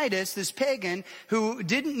so Titus, this pagan who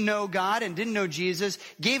didn't know God and didn't know Jesus,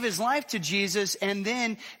 gave his life to Jesus and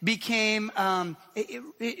then became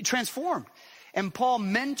transformed. And Paul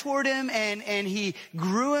mentored him and he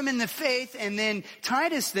grew him in the faith. And then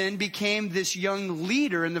Titus then became this young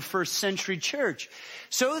leader in the first century church.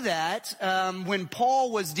 So that when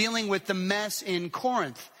Paul was dealing with the mess in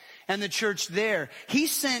Corinth and the church there, he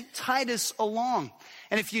sent Titus along.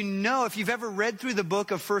 And if you've ever read through the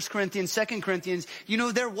book of 1 Corinthians, 2 Corinthians,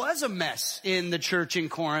 there was a mess in the church in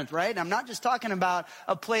Corinth, right? I'm not just talking about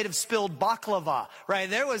a plate of spilled baklava,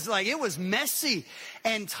 right? It was messy.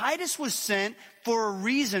 And Titus was sent for a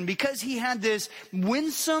reason, because he had this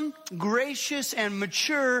winsome, gracious, and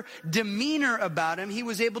mature demeanor about him. He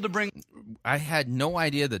was able to bring... I had no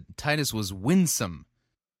idea that Titus was winsome.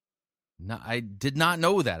 No, I did not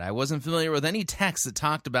know that. I wasn't familiar with any text that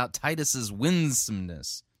talked about Titus's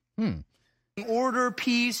winsomeness. Order,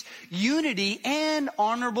 peace, unity, and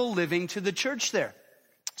honorable living to the church there.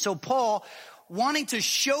 So Paul, wanting to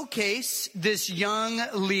showcase this young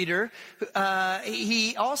leader,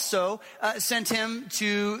 he also sent him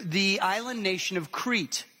to the island nation of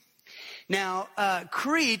Crete. Now,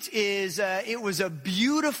 Crete it was a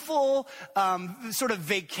beautiful sort of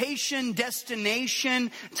vacation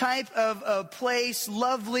destination type of a place,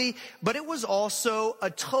 lovely, but it was also a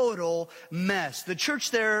total mess. The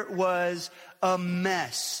church there was a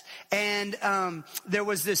mess. And there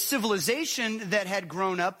was this civilization that had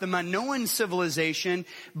grown up, the Minoan civilization,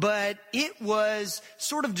 but it was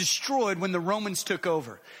sort of destroyed when the Romans took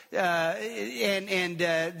over.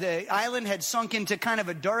 The island had sunk into kind of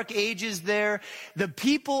a dark ages there. The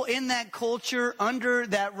people in that culture, under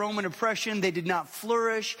that Roman oppression, they did not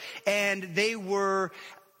flourish, and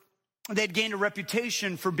they'd gained a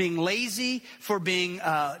reputation for being lazy, for being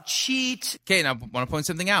cheat. Okay, now I want to point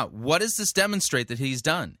something out. What does this demonstrate that he's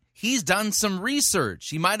done? He's done some research.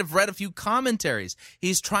 He might have read a few commentaries.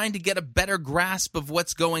 He's trying to get a better grasp of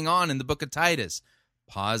what's going on in the book of Titus.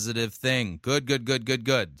 Positive thing.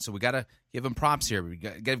 Good. So we got to give him props here. We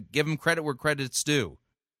got to give him credit where credit's due.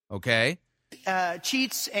 Okay?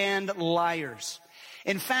 Cheats and liars.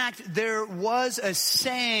 In fact, there was a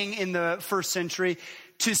saying in the first century,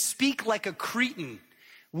 to speak like a Cretan,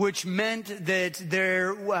 which meant that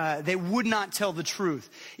they would not tell the truth.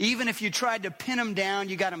 Even if you tried to pin them down,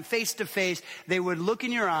 you got them face to face, they would look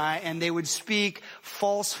in your eye and they would speak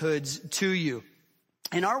falsehoods to you.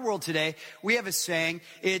 In our world today, we have a saying,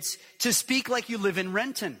 it's to speak like you live in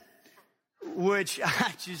Renton, which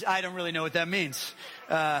I don't really know what that means.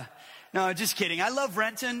 No, just kidding. I love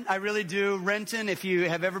Renton. I really do. Renton, if you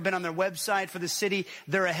have ever been on their website for the city,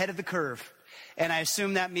 they're ahead of the curve. And I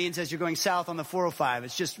assume that means as you're going south on the 405,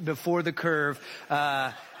 it's just before the curve.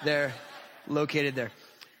 They're located there.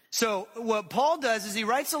 So what Paul does is he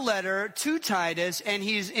writes a letter to Titus, and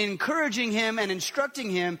he's encouraging him and instructing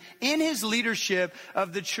him in his leadership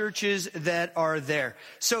of the churches that are there.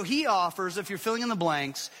 So he offers, if you're filling in the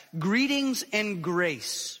blanks, greetings and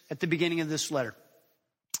grace at the beginning of this letter.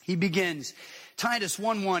 He begins, Titus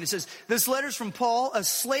 1:1, it says, "This letter's from Paul, a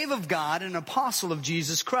slave of God and an apostle of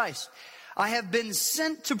Jesus Christ. I have been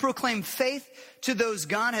sent to proclaim faith to those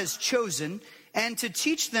God has chosen and to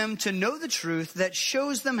teach them to know the truth that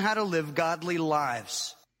shows them how to live godly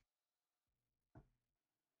lives."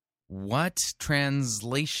 What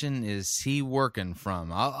translation is he working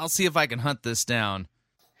from? I'll see if I can hunt this down.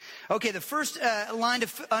 Okay, the first line to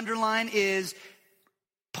underline is,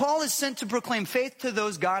 Paul is sent to proclaim faith to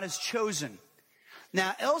those God has chosen.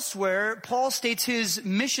 Now, elsewhere, Paul states his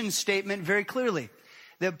mission statement very clearly,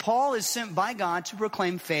 that Paul is sent by God to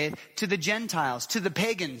proclaim faith to the Gentiles, to the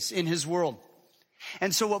pagans in his world.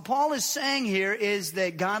 And so what Paul is saying here is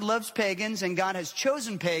that God loves pagans and God has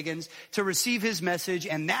chosen pagans to receive his message,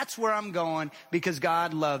 and that's where I'm going because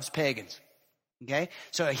God loves pagans. Okay?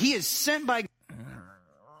 So he is sent by...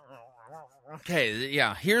 Okay,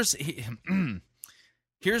 yeah, here's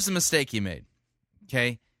the mistake he made.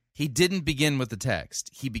 Okay? He didn't begin with the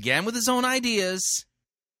text. He began with his own ideas,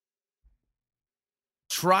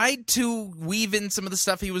 tried to weave in some of the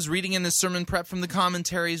stuff he was reading in his sermon prep from the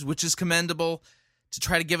commentaries, which is commendable, to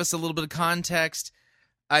try to give us a little bit of context.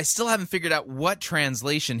 I still haven't figured out what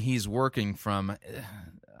translation he's working from.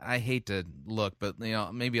 I hate to look, but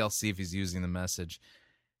maybe I'll see if he's using the Message.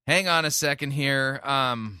 Hang on a second here.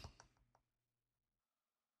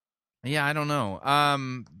 Yeah, I don't know.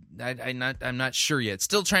 I'm not sure yet.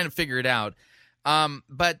 Still trying to figure it out.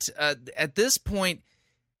 But at this point,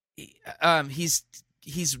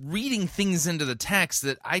 he's reading things into the text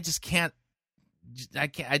that I just can't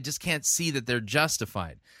see that they're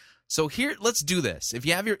justified. So here, let's do this. If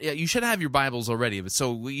you have you should have your Bibles already.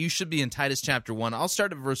 So you should be in Titus chapter 1. I'll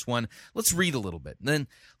start at verse 1. Let's read a little bit. Then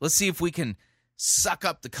let's see if we can suck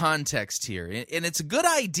up the context here. And it's a good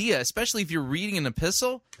idea, especially if you're reading an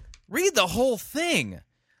epistle. Read the whole thing.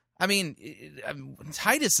 I mean,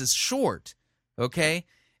 Titus is short, okay?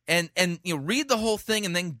 And read the whole thing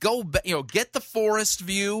and then go back, get the forest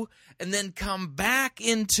view and then come back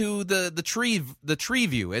into the tree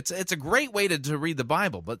view. It's a great way to read the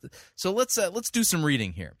Bible. But so let's do some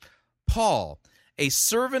reading here. Paul, a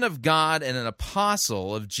servant of God and an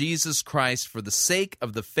apostle of Jesus Christ for the sake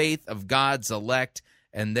of the faith of God's elect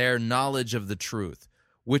and their knowledge of the truth,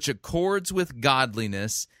 which accords with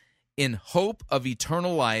godliness, in hope of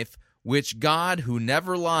eternal life, which God, who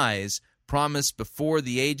never lies, promised before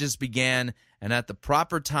the ages began, and at the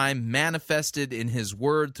proper time manifested in his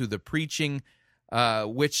word through the preaching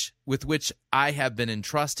with which I have been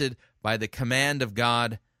entrusted by the command of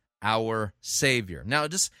God, our Savior. Now,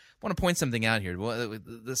 just want to point something out here.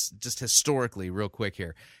 This just historically, real quick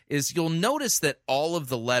here, is you'll notice that all of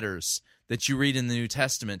the letters that you read in the New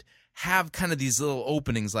Testament have kind of these little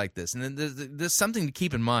openings like this. And there's something to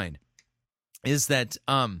keep in mind, is that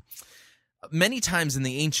many times in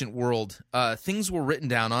the ancient world, things were written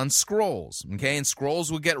down on scrolls, okay? And scrolls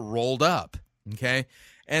would get rolled up, okay?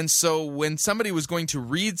 And so when somebody was going to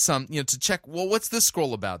read to check, well, what's this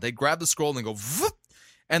scroll about? They'd grab the scroll and go, vroom,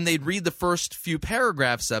 and they'd read the first few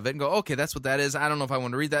paragraphs of it and go, okay, that's what that is. I don't know if I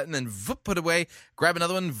want to read that. And then put it away, grab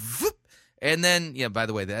another one, and then, by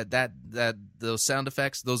the way, that those sound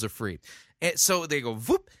effects, those are free. And so they go,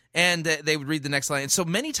 and they would read the next line. And so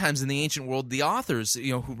many times in the ancient world, the authors,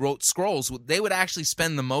 who wrote scrolls, they would actually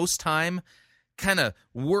spend the most time kind of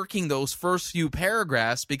working those first few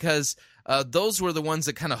paragraphs because those were the ones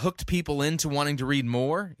that kind of hooked people into wanting to read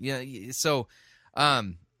more. So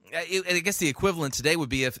I guess the equivalent today would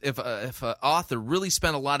be if an author really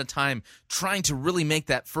spent a lot of time trying to really make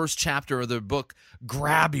that first chapter of their book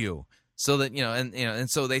grab you. So that, and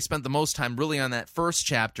so they spent the most time really on that first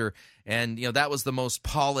chapter, and, that was the most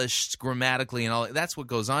polished grammatically and all. That's what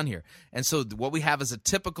goes on here. And so what we have is a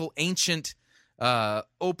typical ancient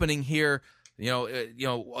opening here,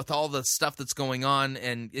 with all the stuff that's going on.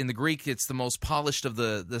 And in the Greek, it's the most polished of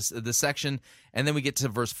the section. And then we get to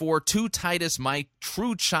verse 4, to Titus, my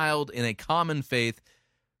true child in a common faith,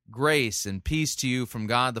 grace and peace to you from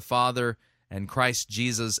God the Father and Christ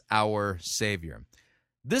Jesus our Savior.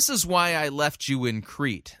 This is why I left you in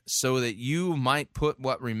Crete, so that you might put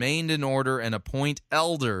what remained in order and appoint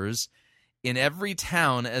elders in every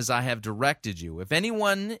town as I have directed you. If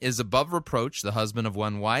anyone is above reproach, the husband of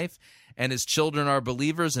one wife, and his children are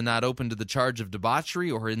believers and not open to the charge of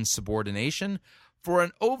debauchery or insubordination, for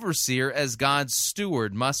an overseer as God's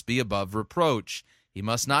steward must be above reproach. He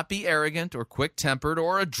must not be arrogant or quick-tempered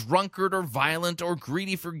or a drunkard or violent or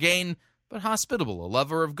greedy for gain, but hospitable, a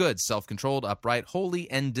lover of good, self-controlled, upright, holy,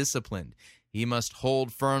 and disciplined. He must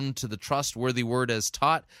hold firm to the trustworthy word as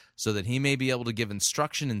taught, so that he may be able to give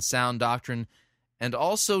instruction in sound doctrine, and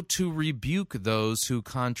also to rebuke those who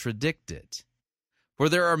contradict it. For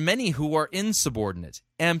there are many who are insubordinate,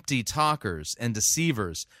 empty talkers, and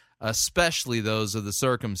deceivers, especially those of the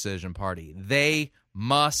circumcision party. They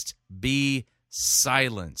must be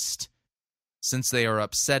silenced, since they are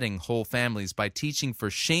upsetting whole families by teaching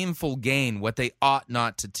for shameful gain what they ought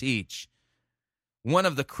not to teach. One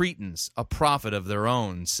of the Cretans, a prophet of their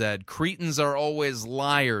own, said, Cretans are always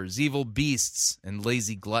liars, evil beasts, and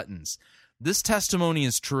lazy gluttons. This testimony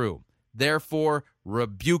is true. Therefore,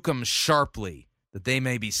 rebuke them sharply, that they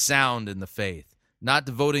may be sound in the faith, not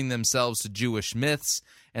devoting themselves to Jewish myths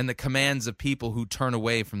and the commands of people who turn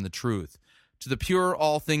away from the truth. To the pure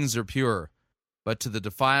all things are pure, but to the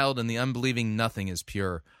defiled and the unbelieving nothing is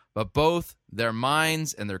pure. But both their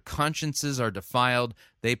minds and their consciences are defiled.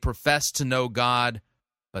 They profess to know God,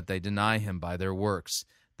 but they deny him by their works.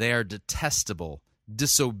 They are detestable,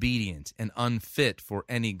 disobedient, and unfit for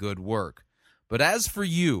any good work. But as for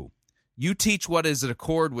you, you teach what is in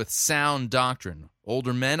accord with sound doctrine.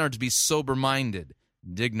 Older men are to be sober-minded,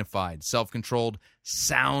 dignified, self-controlled,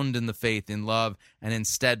 sound in the faith, in love, and in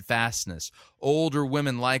steadfastness. Older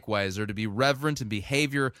women likewise are to be reverent in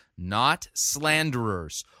behavior, not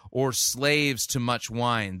slanderers or slaves to much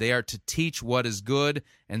wine. They are to teach what is good,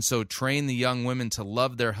 and so train the young women to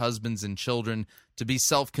love their husbands and children, to be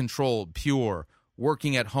self-controlled, pure,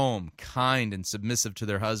 working at home, kind and submissive to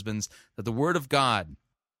their husbands, that the word of God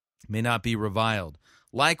may not be reviled.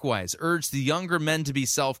 Likewise, urge the younger men to be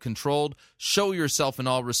self-controlled. Show yourself in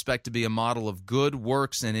all respect to be a model of good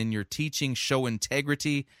works, and in your teaching show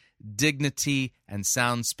integrity, dignity, and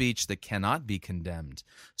sound speech that cannot be condemned,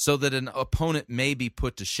 so that an opponent may be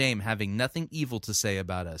put to shame, having nothing evil to say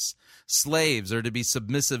about us. Slaves are to be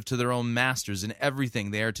submissive to their own masters. In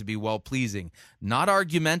everything they are to be well-pleasing, not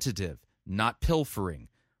argumentative, not pilfering,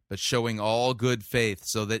 but showing all good faith,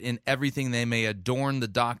 so that in everything they may adorn the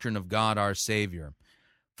doctrine of God our Savior.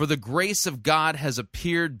 For the grace of God has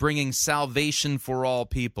appeared, bringing salvation for all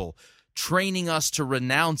people, training us to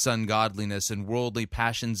renounce ungodliness and worldly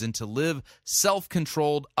passions, and to live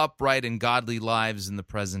self-controlled, upright, and godly lives in the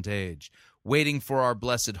present age, waiting for our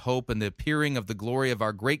blessed hope and the appearing of the glory of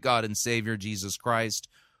our great God and Savior, Jesus Christ,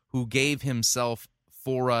 who gave himself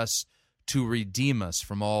for us to redeem us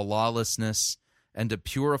from all lawlessness and to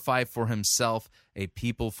purify for himself a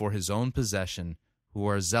people for his own possession, who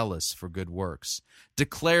are zealous for good works.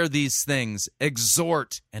 Declare these things,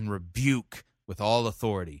 exhort and rebuke with all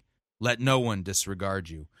authority. Let no one disregard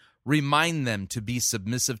you. Remind them to be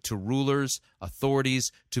submissive to rulers,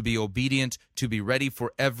 authorities, to be obedient, to be ready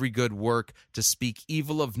for every good work, to speak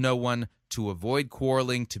evil of no one, to avoid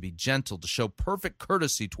quarreling, to be gentle, to show perfect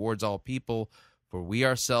courtesy towards all people. For we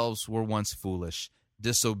ourselves were once foolish,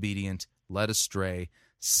 disobedient, led astray,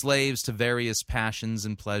 slaves to various passions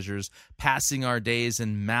and pleasures, passing our days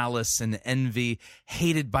in malice and envy,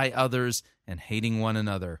 hated by others and hating one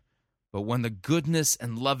another. But when the goodness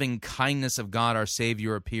and loving kindness of God our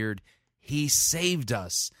Savior appeared, he saved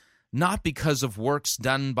us, not because of works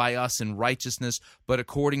done by us in righteousness, but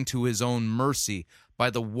according to his own mercy, by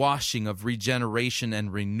the washing of regeneration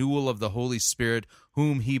and renewal of the Holy Spirit,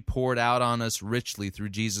 whom he poured out on us richly through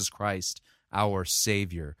Jesus Christ, our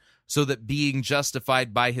Savior, so that being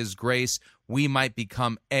justified by his grace, we might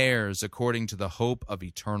become heirs according to the hope of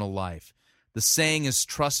eternal life. The saying is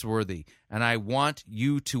trustworthy, and I want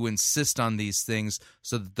you to insist on these things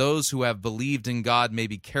so that those who have believed in God may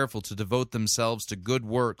be careful to devote themselves to good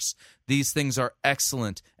works. These things are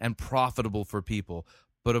excellent and profitable for people,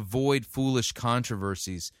 but avoid foolish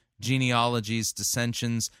controversies, genealogies,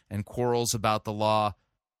 dissensions, and quarrels about the law,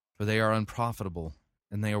 for they are unprofitable,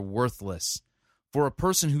 and they are worthless. For a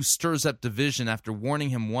person who stirs up division after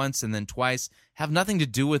warning him once and then twice, have nothing to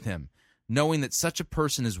do with him, knowing that such a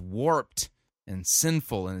person is warped and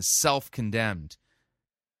sinful and is self-condemned.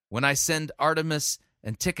 When I send Artemas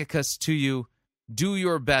and Tychicus to you, do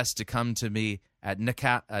your best to come to me at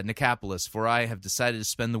Nicopolis, for I have decided to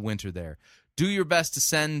spend the winter there. Do your best to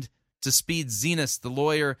speed Zenas the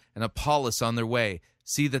lawyer and Apollos on their way.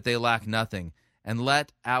 See that they lack nothing. And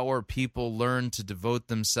let our people learn to devote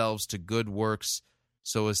themselves to good works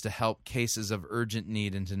so as to help cases of urgent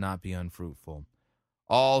need and to not be unfruitful.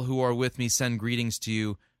 All who are with me send greetings to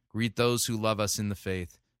you. Greet those who love us in the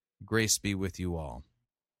faith. Grace be with you all.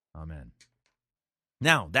 Amen.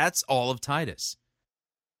 Now, that's all of Titus.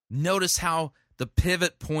 Notice how the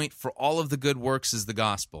pivot point for all of the good works is the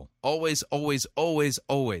gospel. Always, always, always,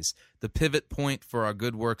 always. The pivot point for our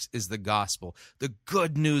good works is the gospel. The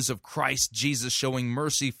good news of Christ Jesus showing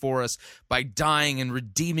mercy for us by dying and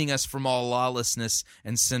redeeming us from all lawlessness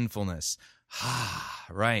and sinfulness.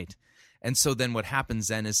 Right. And so then what happens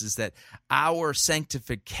then is that our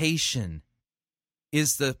sanctification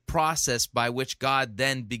is the process by which God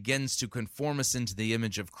then begins to conform us into the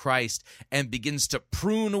image of Christ and begins to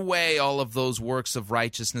prune away all of those works of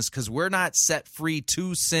righteousness, because we're not set free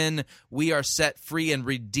to sin. We are set free and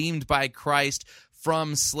redeemed by Christ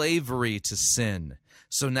from slavery to sin.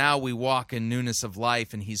 So now we walk in newness of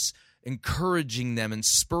life, and he's encouraging them and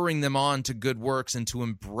spurring them on to good works and to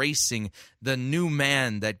embracing the new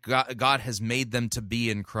man that God has made them to be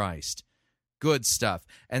in Christ. Good stuff.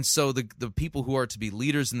 And so the people who are to be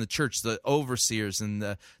leaders in the church, the overseers and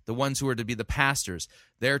the ones who are to be the pastors,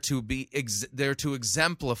 they're to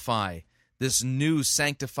exemplify this new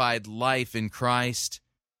sanctified life in Christ,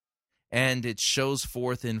 and it shows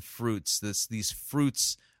forth in fruits, these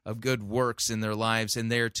fruits of good works in their lives,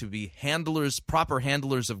 and they're to be handlers, proper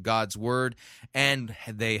handlers of God's word, and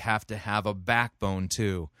they have to have a backbone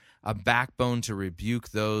too, a backbone to rebuke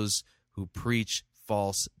those who preach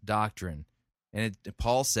false doctrine. And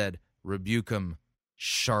Paul said, rebuke them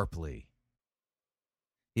sharply.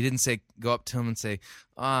 He didn't say, go up to him and say,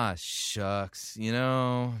 shucks,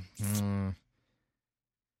 yeah,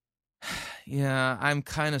 I'm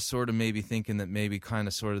kind of sort of maybe thinking that maybe,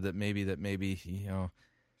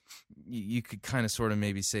 you could kind of sort of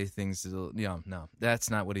maybe say things, no, that's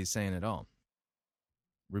not what he's saying at all.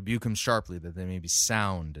 Rebuke them sharply that they may be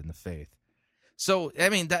sound in the faith. So,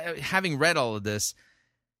 having read all of this,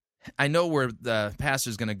 I know where the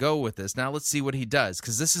pastor's going to go with this. Now let's see what he does,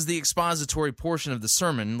 because this is the expository portion of the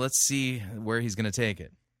sermon. Let's see where he's going to take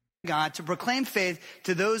it. God to proclaim faith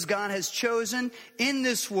to those God has chosen in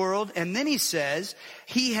this world. And then he says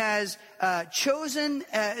he has chosen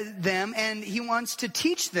them, and he wants to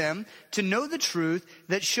teach them to know the truth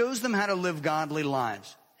that shows them how to live godly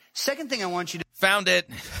lives. Second thing I want you to... Found it.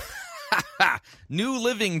 New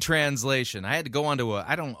Living Translation. I had to go on to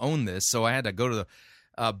I don't own this, so I had to go to the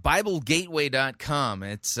BibleGateway.com.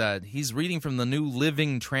 He's reading from the New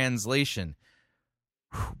Living Translation.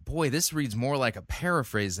 Boy, this reads more like a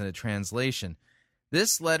paraphrase than a translation.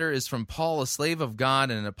 This letter is from Paul, a slave of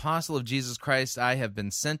God and an apostle of Jesus Christ. I have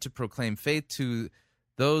been sent to proclaim faith to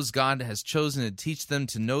those God has chosen, to teach them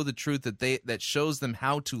to know the truth that shows them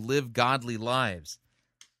how to live godly lives.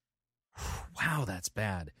 Wow, that's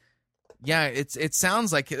bad. Yeah, it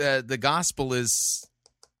sounds like the gospel is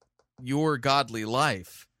your godly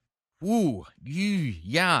life. Woo,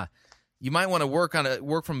 yeah. You might want to work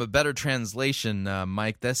from a better translation,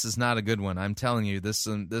 Mike. This is not a good one. I'm telling you, this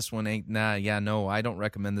one ain't. No, I don't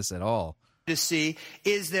recommend this at all. To see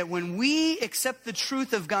is that when we accept the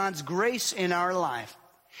truth of God's grace in our life,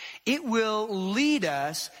 it will lead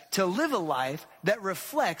us to live a life that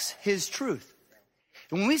reflects His truth.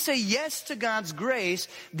 And when we say yes to God's grace,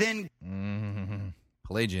 then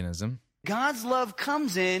Pelagianism. God's love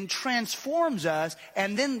comes in, transforms us,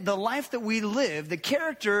 and then the life that we live, the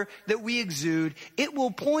character that we exude, it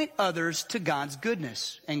will point others to God's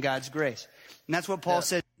goodness and God's grace. And that's what Paul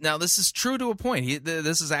said. Now, this is true to a point.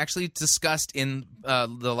 This is actually discussed in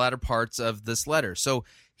the latter parts of this letter. So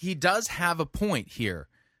he does have a point here.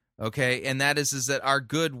 okay? And that is that our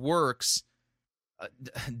good works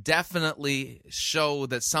definitely show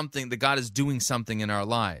that God is doing something in our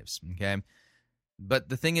lives, okay? But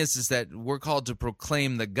the thing is that we're called to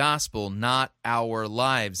proclaim the gospel, not our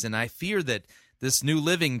lives. And I fear that this New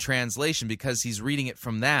Living Translation, because he's reading it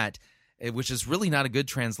from that, which is really not a good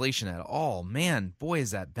translation at all. Man, boy,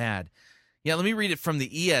 is that bad. Yeah, let me read it from the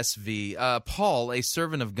ESV. Paul, a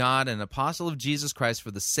servant of God and apostle of Jesus Christ,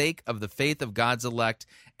 for the sake of the faith of God's elect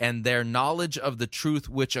and their knowledge of the truth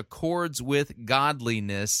which accords with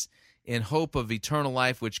godliness, in hope of eternal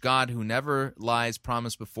life, which God, who never lies,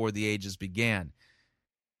 promised before the ages began.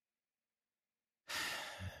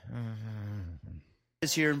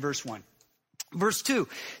 Is here in verse 1. Verse 2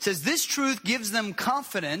 says, this truth gives them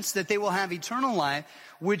confidence that they will have eternal life,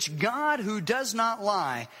 which God, who does not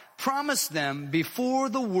lie, promised them before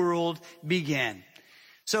the world began.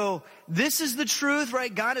 So this is the truth,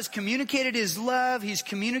 right? God has communicated his love. He's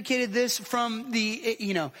communicated this from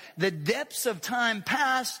the depths of time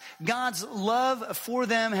past. God's love for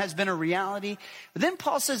them has been a reality. But then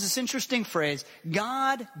Paul says this interesting phrase,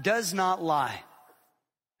 God does not lie.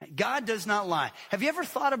 God does not lie. Have you ever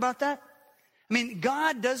thought about that? I mean,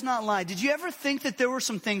 God does not lie. Did you ever think that there were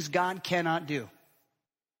some things God cannot do?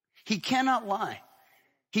 He cannot lie.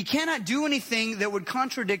 He cannot do anything that would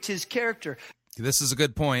contradict his character. This is a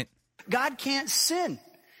good point. God can't sin.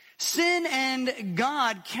 Sin and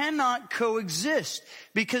God cannot coexist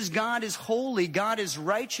because God is holy, God is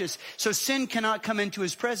righteous, so sin cannot come into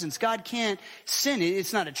his presence. God can't sin.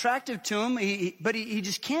 It's not attractive to him, but he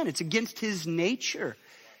just can't. It's against his nature.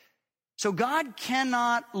 So God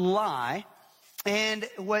cannot lie. And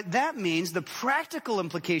what that means, the practical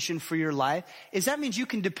implication for your life, is that means you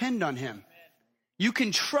can depend on him. You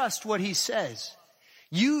can trust what he says.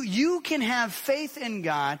 You can have faith in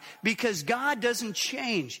God because God doesn't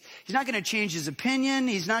change. He's not going to change his opinion.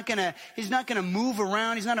 He's not going to move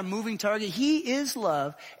around. He's not a moving target. He is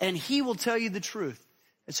love, and he will tell you the truth.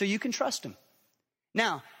 And so you can trust him.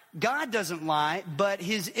 Now, God doesn't lie, but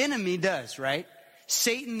his enemy does, right?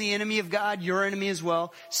 Satan, the enemy of God, your enemy as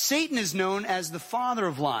well. Satan is known as the father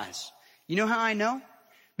of lies. You know how I know?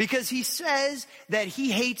 Because he says that he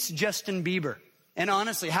hates Justin Bieber. And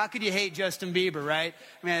honestly, how could you hate Justin Bieber, right?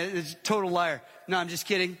 I mean, it's a total liar. No, I'm just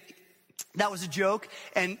kidding. That was a joke,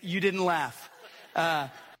 and you didn't laugh. Yeah,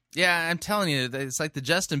 I'm telling you, it's like the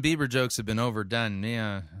Justin Bieber jokes have been overdone.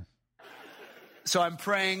 Yeah. So I'm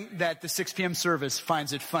praying that the 6 p.m. service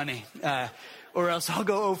finds it funny. Or else I'll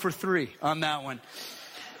go 0 for 3 on that one.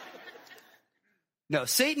 No,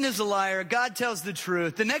 Satan is a liar. God tells the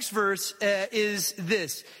truth. The next verse is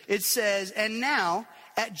this. It says, and now,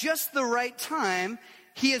 at just the right time,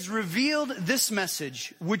 he has revealed this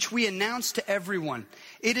message, which we announce to everyone.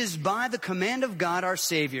 It is by the command of God, our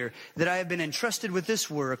Savior, that I have been entrusted with this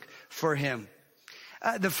work for him.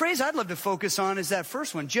 The phrase I'd love to focus on is that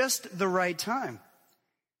first one, just the right time.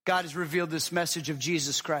 God has revealed this message of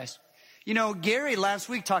Jesus Christ. You know, Gary last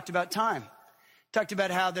week talked about time. Talked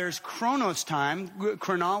about how there's chronos time,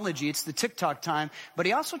 chronology, it's the tick-tock time, but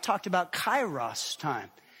he also talked about kairos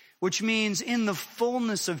time, which means in the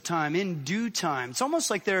fullness of time, in due time. It's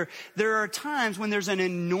almost like there are times when there's an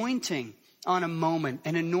anointing on a moment,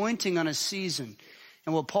 an anointing on a season.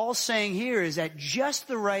 And what Paul's saying here is at just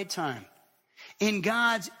the right time, in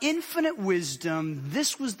God's infinite wisdom,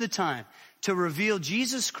 this was the time to reveal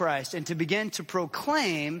Jesus Christ and to begin to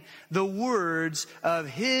proclaim the words of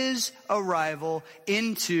his arrival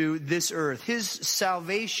into this earth, his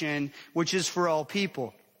salvation, which is for all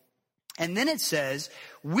people. And then it says,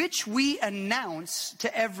 which we announce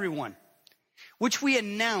to everyone. Which we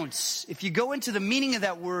announce. If you go into the meaning of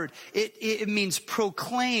that word, it means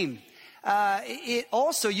proclaim. It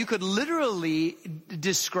also, you could literally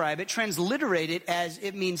describe it, transliterate it as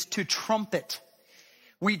it means to trumpet.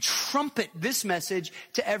 We trumpet this message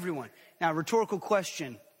to everyone. Now, rhetorical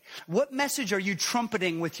question. What message are you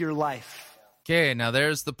trumpeting with your life? Okay, now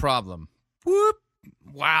there's the problem. Whoop.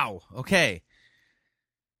 Wow. Okay.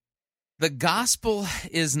 The gospel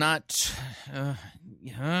is not...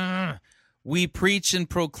 we preach and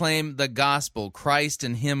proclaim the gospel, Christ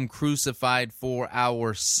and him crucified for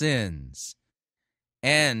our sins.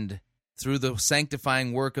 And through the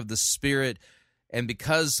sanctifying work of the Spirit... And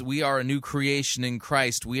because we are a new creation in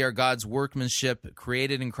Christ, we are God's workmanship,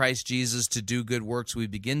 created in Christ Jesus to do good works. We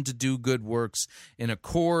begin to do good works in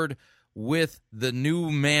accord with the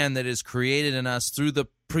new man that is created in us through the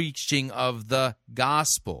preaching of the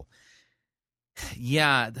gospel.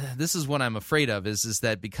 Yeah, this is what I'm afraid of, is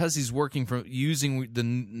that because he's working from using the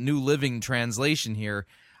New Living Translation here,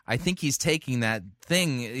 I think he's taking that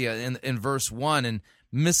thing in verse 1 and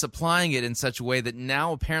misapplying it in such a way that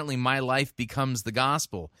now apparently my life becomes the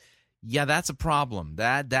gospel. Yeah, that's a problem.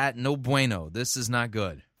 That no bueno. This is not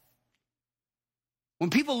good. When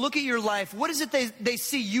people look at your life, what is it they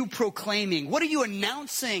see you proclaiming? What are you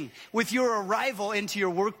announcing with your arrival into your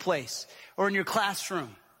workplace or in your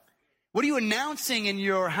classroom? What are you announcing in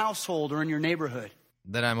your household or in your neighborhood?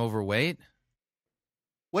 That I'm overweight?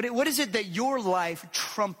 What is it that your life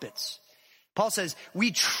trumpets? Paul says, we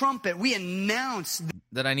trumpet, we announce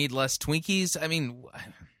that I need less Twinkies? I mean,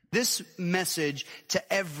 this message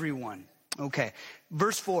to everyone. Okay,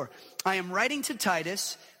 verse 4. I am writing to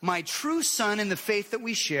Titus, my true son in the faith that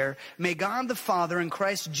we share. May God the Father and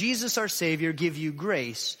Christ Jesus our Savior give you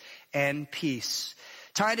grace and peace.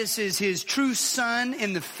 Titus is his true son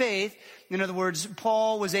in the faith. In other words,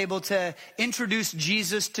 Paul was able to introduce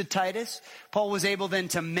Jesus to Titus. Paul was able then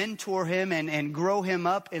to mentor him and grow him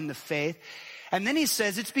up in the faith. And then he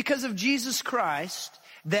says it's because of Jesus Christ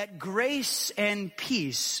that grace and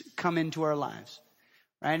peace come into our lives.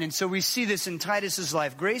 Right? And so we see this in Titus's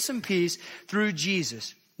life, grace and peace through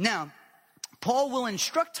Jesus. Now, Paul will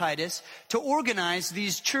instruct Titus to organize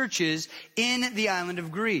these churches in the island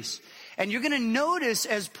of Greece. And you're going to notice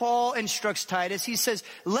as Paul instructs Titus, he says,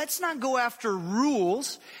 let's not go after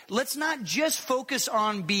rules. Let's not just focus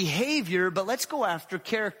on behavior, but let's go after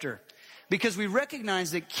character. Because we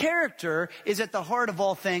recognize that character is at the heart of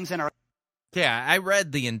all things. Yeah, I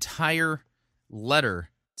read the entire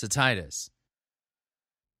letter to Titus.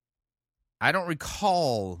 I don't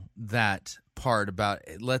recall that part about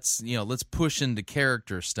let's push into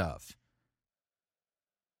character stuff.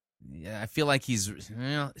 Yeah, I feel like he's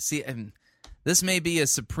this may be a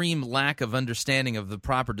supreme lack of understanding of the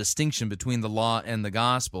proper distinction between the law and the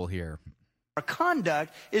gospel here. Our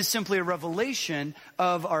conduct is simply a revelation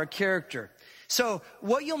of our character. So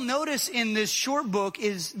what you'll notice in this short book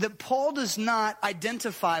is that Paul does not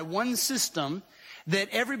identify one system that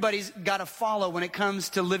everybody's got to follow when it comes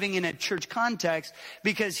to living in a church context,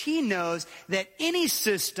 because he knows that any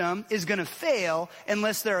system is going to fail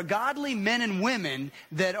unless there are godly men and women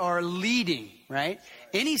that are leading, right?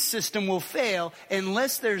 Any system will fail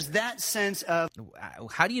unless there's that sense of...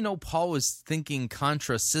 How do you know Paul was thinking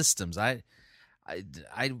contra systems? Of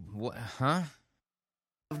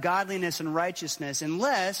godliness and righteousness,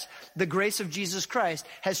 unless the grace of Jesus Christ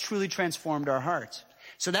has truly transformed our hearts.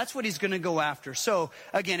 So that's what he's going to go after. So,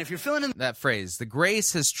 again, if you're filling in... That phrase, the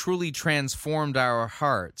grace has truly transformed our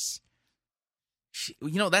hearts.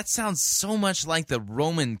 You know, that sounds so much like the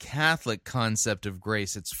Roman Catholic concept of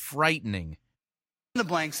grace. It's frightening. The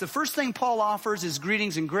blanks. The first thing Paul offers is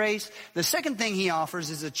greetings and grace. The second thing he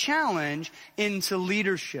offers is a challenge into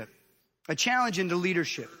leadership. A challenge into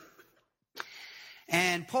leadership.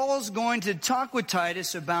 And Paul's going to talk with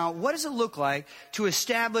Titus about what does it look like to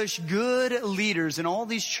establish good leaders in all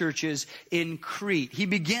these churches in Crete. He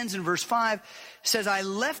begins in verse 5, says, I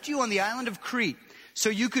left you on the island of Crete so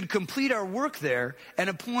you could complete our work there and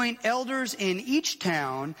appoint elders in each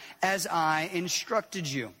town as I instructed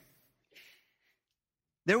you.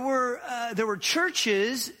 There were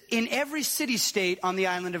churches in every city-state on the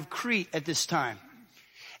island of Crete at this time.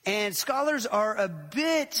 And scholars are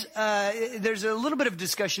there's a little bit of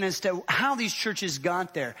discussion as to how these churches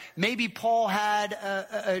got there. Maybe Paul had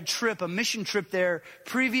a mission trip there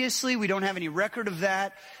previously. We don't have any record of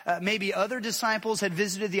that. Maybe other disciples had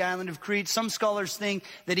visited the island of Crete. Some scholars think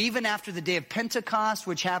that even after the day of Pentecost,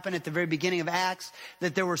 which happened at the very beginning of Acts,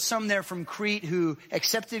 that there were some there from Crete who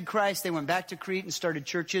accepted Christ. They went back to Crete and started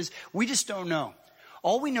churches. We just don't know.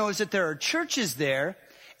 All we know is that there are churches there.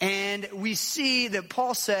 And we see that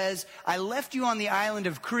Paul says, I left you on the island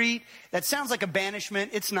of Crete. That sounds like a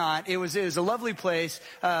banishment. It's not. It was a lovely place.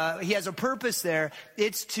 He has a purpose there.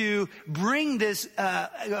 It's to bring this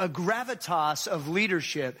a gravitas of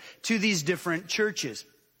leadership to these different churches.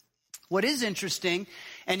 What is interesting,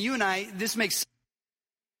 and you and I, this makes...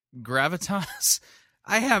 Gravitas?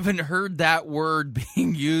 I haven't heard that word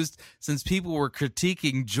being used since people were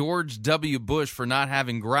critiquing George W. Bush for not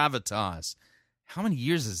having gravitas. How many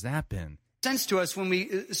years has that been? Sense to us when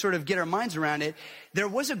we sort of get our minds around it. There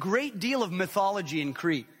was a great deal of mythology in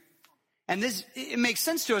Crete. And it makes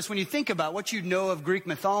sense to us when you think about what you know of Greek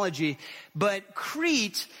mythology. But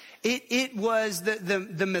Crete, it was,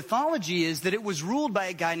 the mythology is that it was ruled by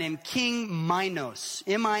a guy named King Minos,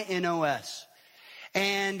 M-I-N-O-S.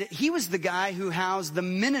 And he was the guy who housed the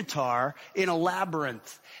Minotaur in a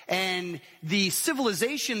labyrinth. And the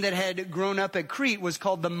civilization that had grown up at Crete was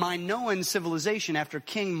called the Minoan civilization after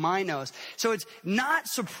King Minos. So it's not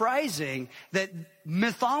surprising that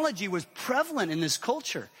mythology was prevalent in this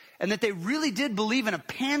culture and that they really did believe in a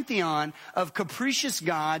pantheon of capricious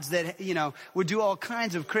gods that, would do all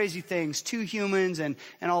kinds of crazy things to humans and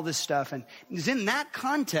all this stuff. And it's in that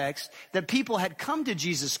context that people had come to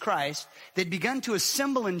Jesus Christ. They'd begun to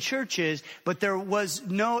assemble in churches, but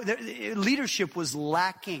leadership was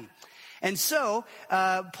lacking. And so,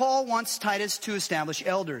 Paul wants Titus to establish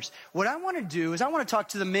elders. What I want to do is I want to talk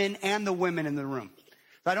to the men and the women in the room.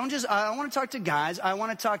 I don't want to talk to guys. I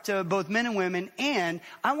want to talk to both men and women, and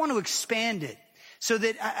I want to expand it so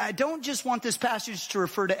that I don't just want this passage to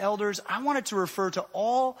refer to elders. I want it to refer to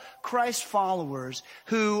all Christ followers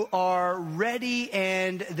who are ready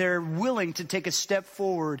and they're willing to take a step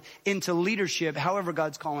forward into leadership, however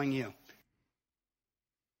God's calling you.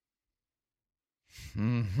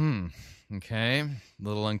 Okay. A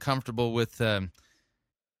little uncomfortable with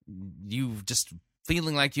you just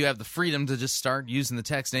feeling like you have the freedom to just start using the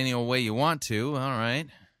text any old way you want to. All right.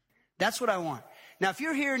 That's what I want. Now, if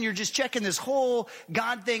you're here and you're just checking this whole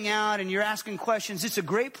God thing out and you're asking questions, it's a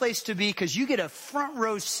great place to be because you get a front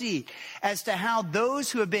row seat as to how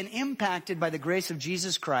those who have been impacted by the grace of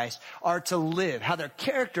Jesus Christ are to live, how their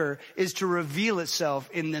character is to reveal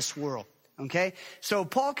itself in this world. Okay? So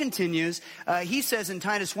Paul continues. He says in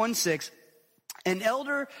Titus 1:6, an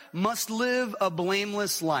elder must live a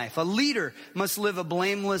blameless life. A leader must live a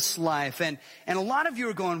blameless life. And a lot of you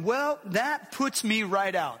are going, well, that puts me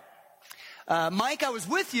right out. Mike, I was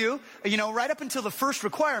with you, right up until the first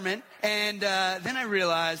requirement. And then I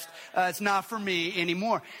realized it's not for me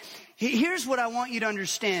anymore. Here's what I want you to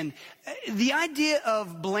understand. The idea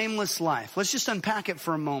of blameless life, let's just unpack it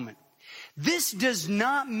for a moment. This does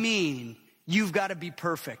not mean you've got to be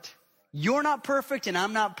perfect. You're not perfect and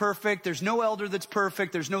I'm not perfect. There's no elder that's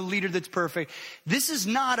perfect. There's no leader that's perfect. This is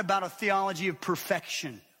not about a theology of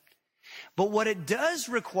perfection. But what it does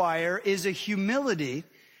require is a humility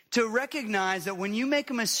to recognize that when you make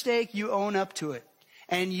a mistake, you own up to it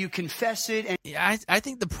and you confess it. And I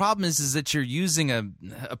think the problem is that you're using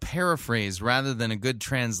a paraphrase rather than a good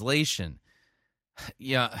translation.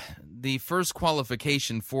 Yeah, the first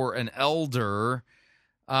qualification for an elder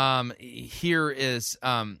here is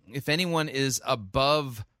if anyone is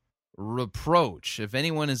above reproach. If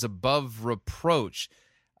anyone is above reproach,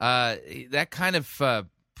 that kind of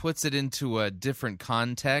puts it into a different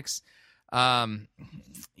context. Although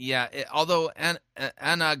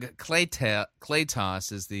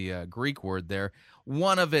anagkletos is the Greek word there,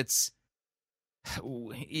 one of its,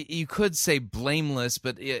 you could say blameless,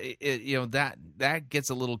 but that gets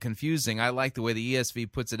a little confusing. I like the way the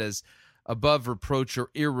ESV puts it as above reproach or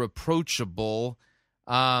irreproachable.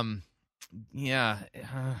 And you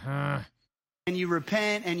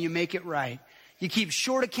repent and you make it right. You keep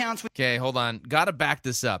short accounts with... Okay, hold on. Got to back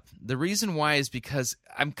this up. The reason why is because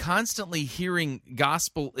I'm constantly hearing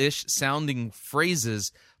gospel-ish sounding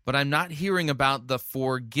phrases, but I'm not hearing about the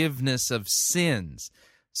forgiveness of sins.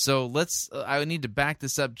 So I need to back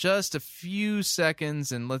this up just a few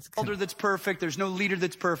seconds and let's... Elder that's perfect. There's no leader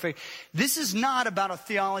that's perfect. This is not about a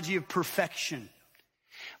theology of perfection.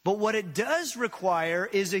 But what it does require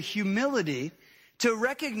is a humility to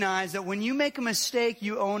recognize that when you make a mistake,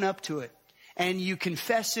 you own up to it. And you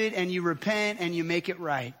confess it, and you repent, and you make it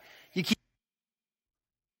right.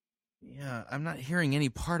 Yeah, I'm not hearing any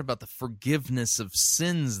part about the forgiveness of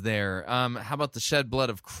sins there. How about the shed blood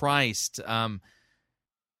of Christ?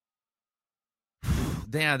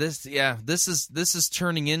 This is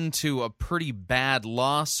turning into a pretty bad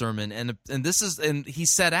law sermon, and he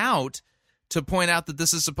set out to point out that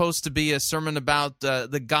this is supposed to be a sermon about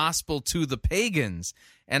the gospel to the pagans.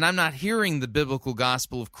 And I'm not hearing the biblical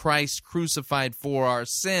gospel of Christ crucified for our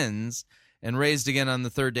sins and raised again on the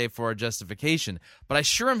third day for our justification. But I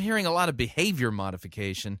sure am hearing a lot of behavior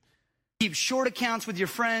modification. Keep short accounts with your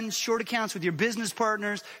friends, short accounts with your business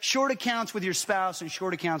partners, short accounts with your spouse, and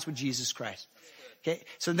short accounts with Jesus Christ. Okay,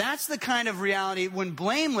 so that's the kind of reality. When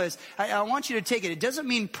blameless, I want you to take it. It doesn't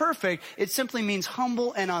mean perfect. It simply means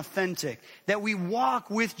humble and authentic. That we walk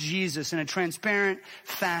with Jesus in a transparent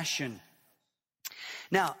fashion.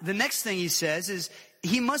 Now, the next thing he says is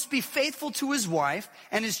he must be faithful to his wife,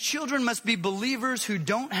 and his children must be believers who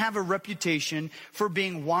don't have a reputation for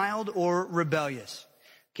being wild or rebellious.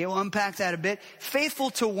 Okay, we'll unpack that a bit. Faithful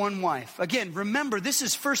to one wife. Again, remember, this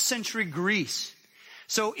is first century Greece.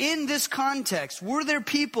 So in this context, were there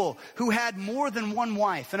people who had more than one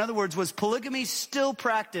wife? In other words, was polygamy still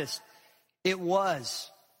practiced? It was.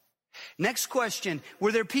 Next question,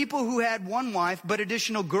 were there people who had one wife but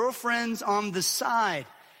additional girlfriends on the side?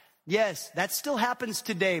 Yes, that still happens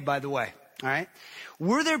today, by the way. All right.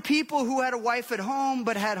 Were there people who had a wife at home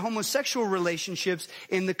but had homosexual relationships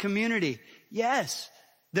in the community? Yes,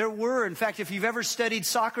 there were. In fact, if you've ever studied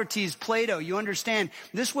Socrates, Plato, you understand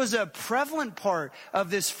this was a prevalent part of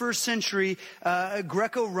this first century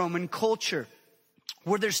Greco-Roman culture.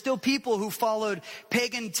 Were there still people who followed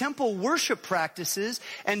pagan temple worship practices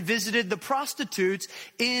and visited the prostitutes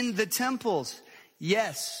in the temples?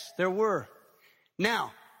 Yes, there were.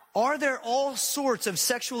 Now, are there all sorts of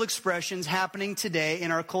sexual expressions happening today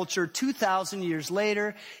in our culture 2,000 years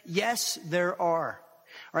later? Yes, there are.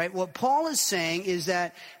 All right, what Paul is saying is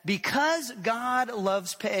that because God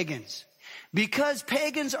loves pagans, because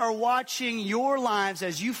pagans are watching your lives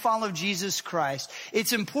as you follow Jesus Christ,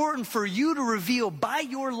 it's important for you to reveal by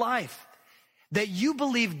your life that you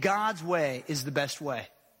believe God's way is the best way.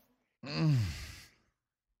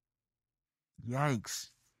 Yikes.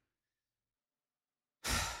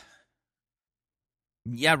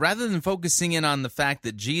 Yeah, rather than focusing in on the fact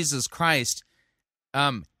that Jesus Christ,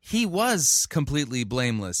 he was completely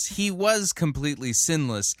blameless. He was completely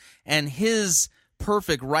sinless. And his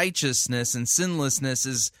perfect righteousness and sinlessness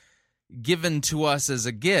is given to us as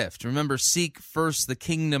a gift. Remember, seek first the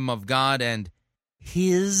kingdom of God and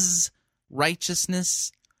his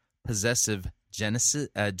righteousness, possessive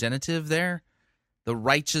genitive there. The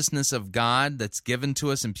righteousness of God that's given to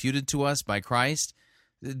us, imputed to us by Christ.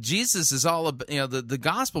 Jesus is all about, the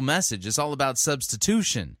gospel message is all about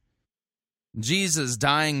substitution. Jesus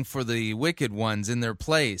dying for the wicked ones in their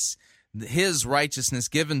place. His righteousness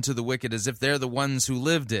given to the wicked as if they're the ones who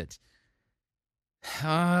lived it.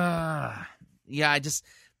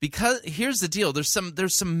 Because here's the deal. There's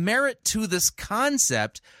some merit to this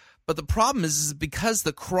concept, but the problem is because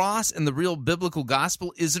the cross and the real biblical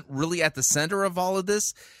gospel isn't really at the center of all of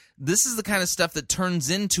this. This is the kind of stuff that turns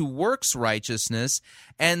into works righteousness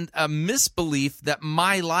and a misbelief that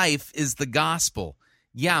my life is the gospel.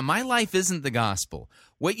 Yeah, my life isn't the gospel.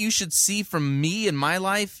 What you should see from me in my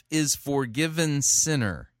life is forgiven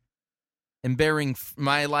sinner and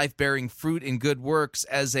my life bearing fruit in good works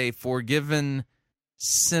as a forgiven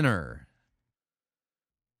sinner.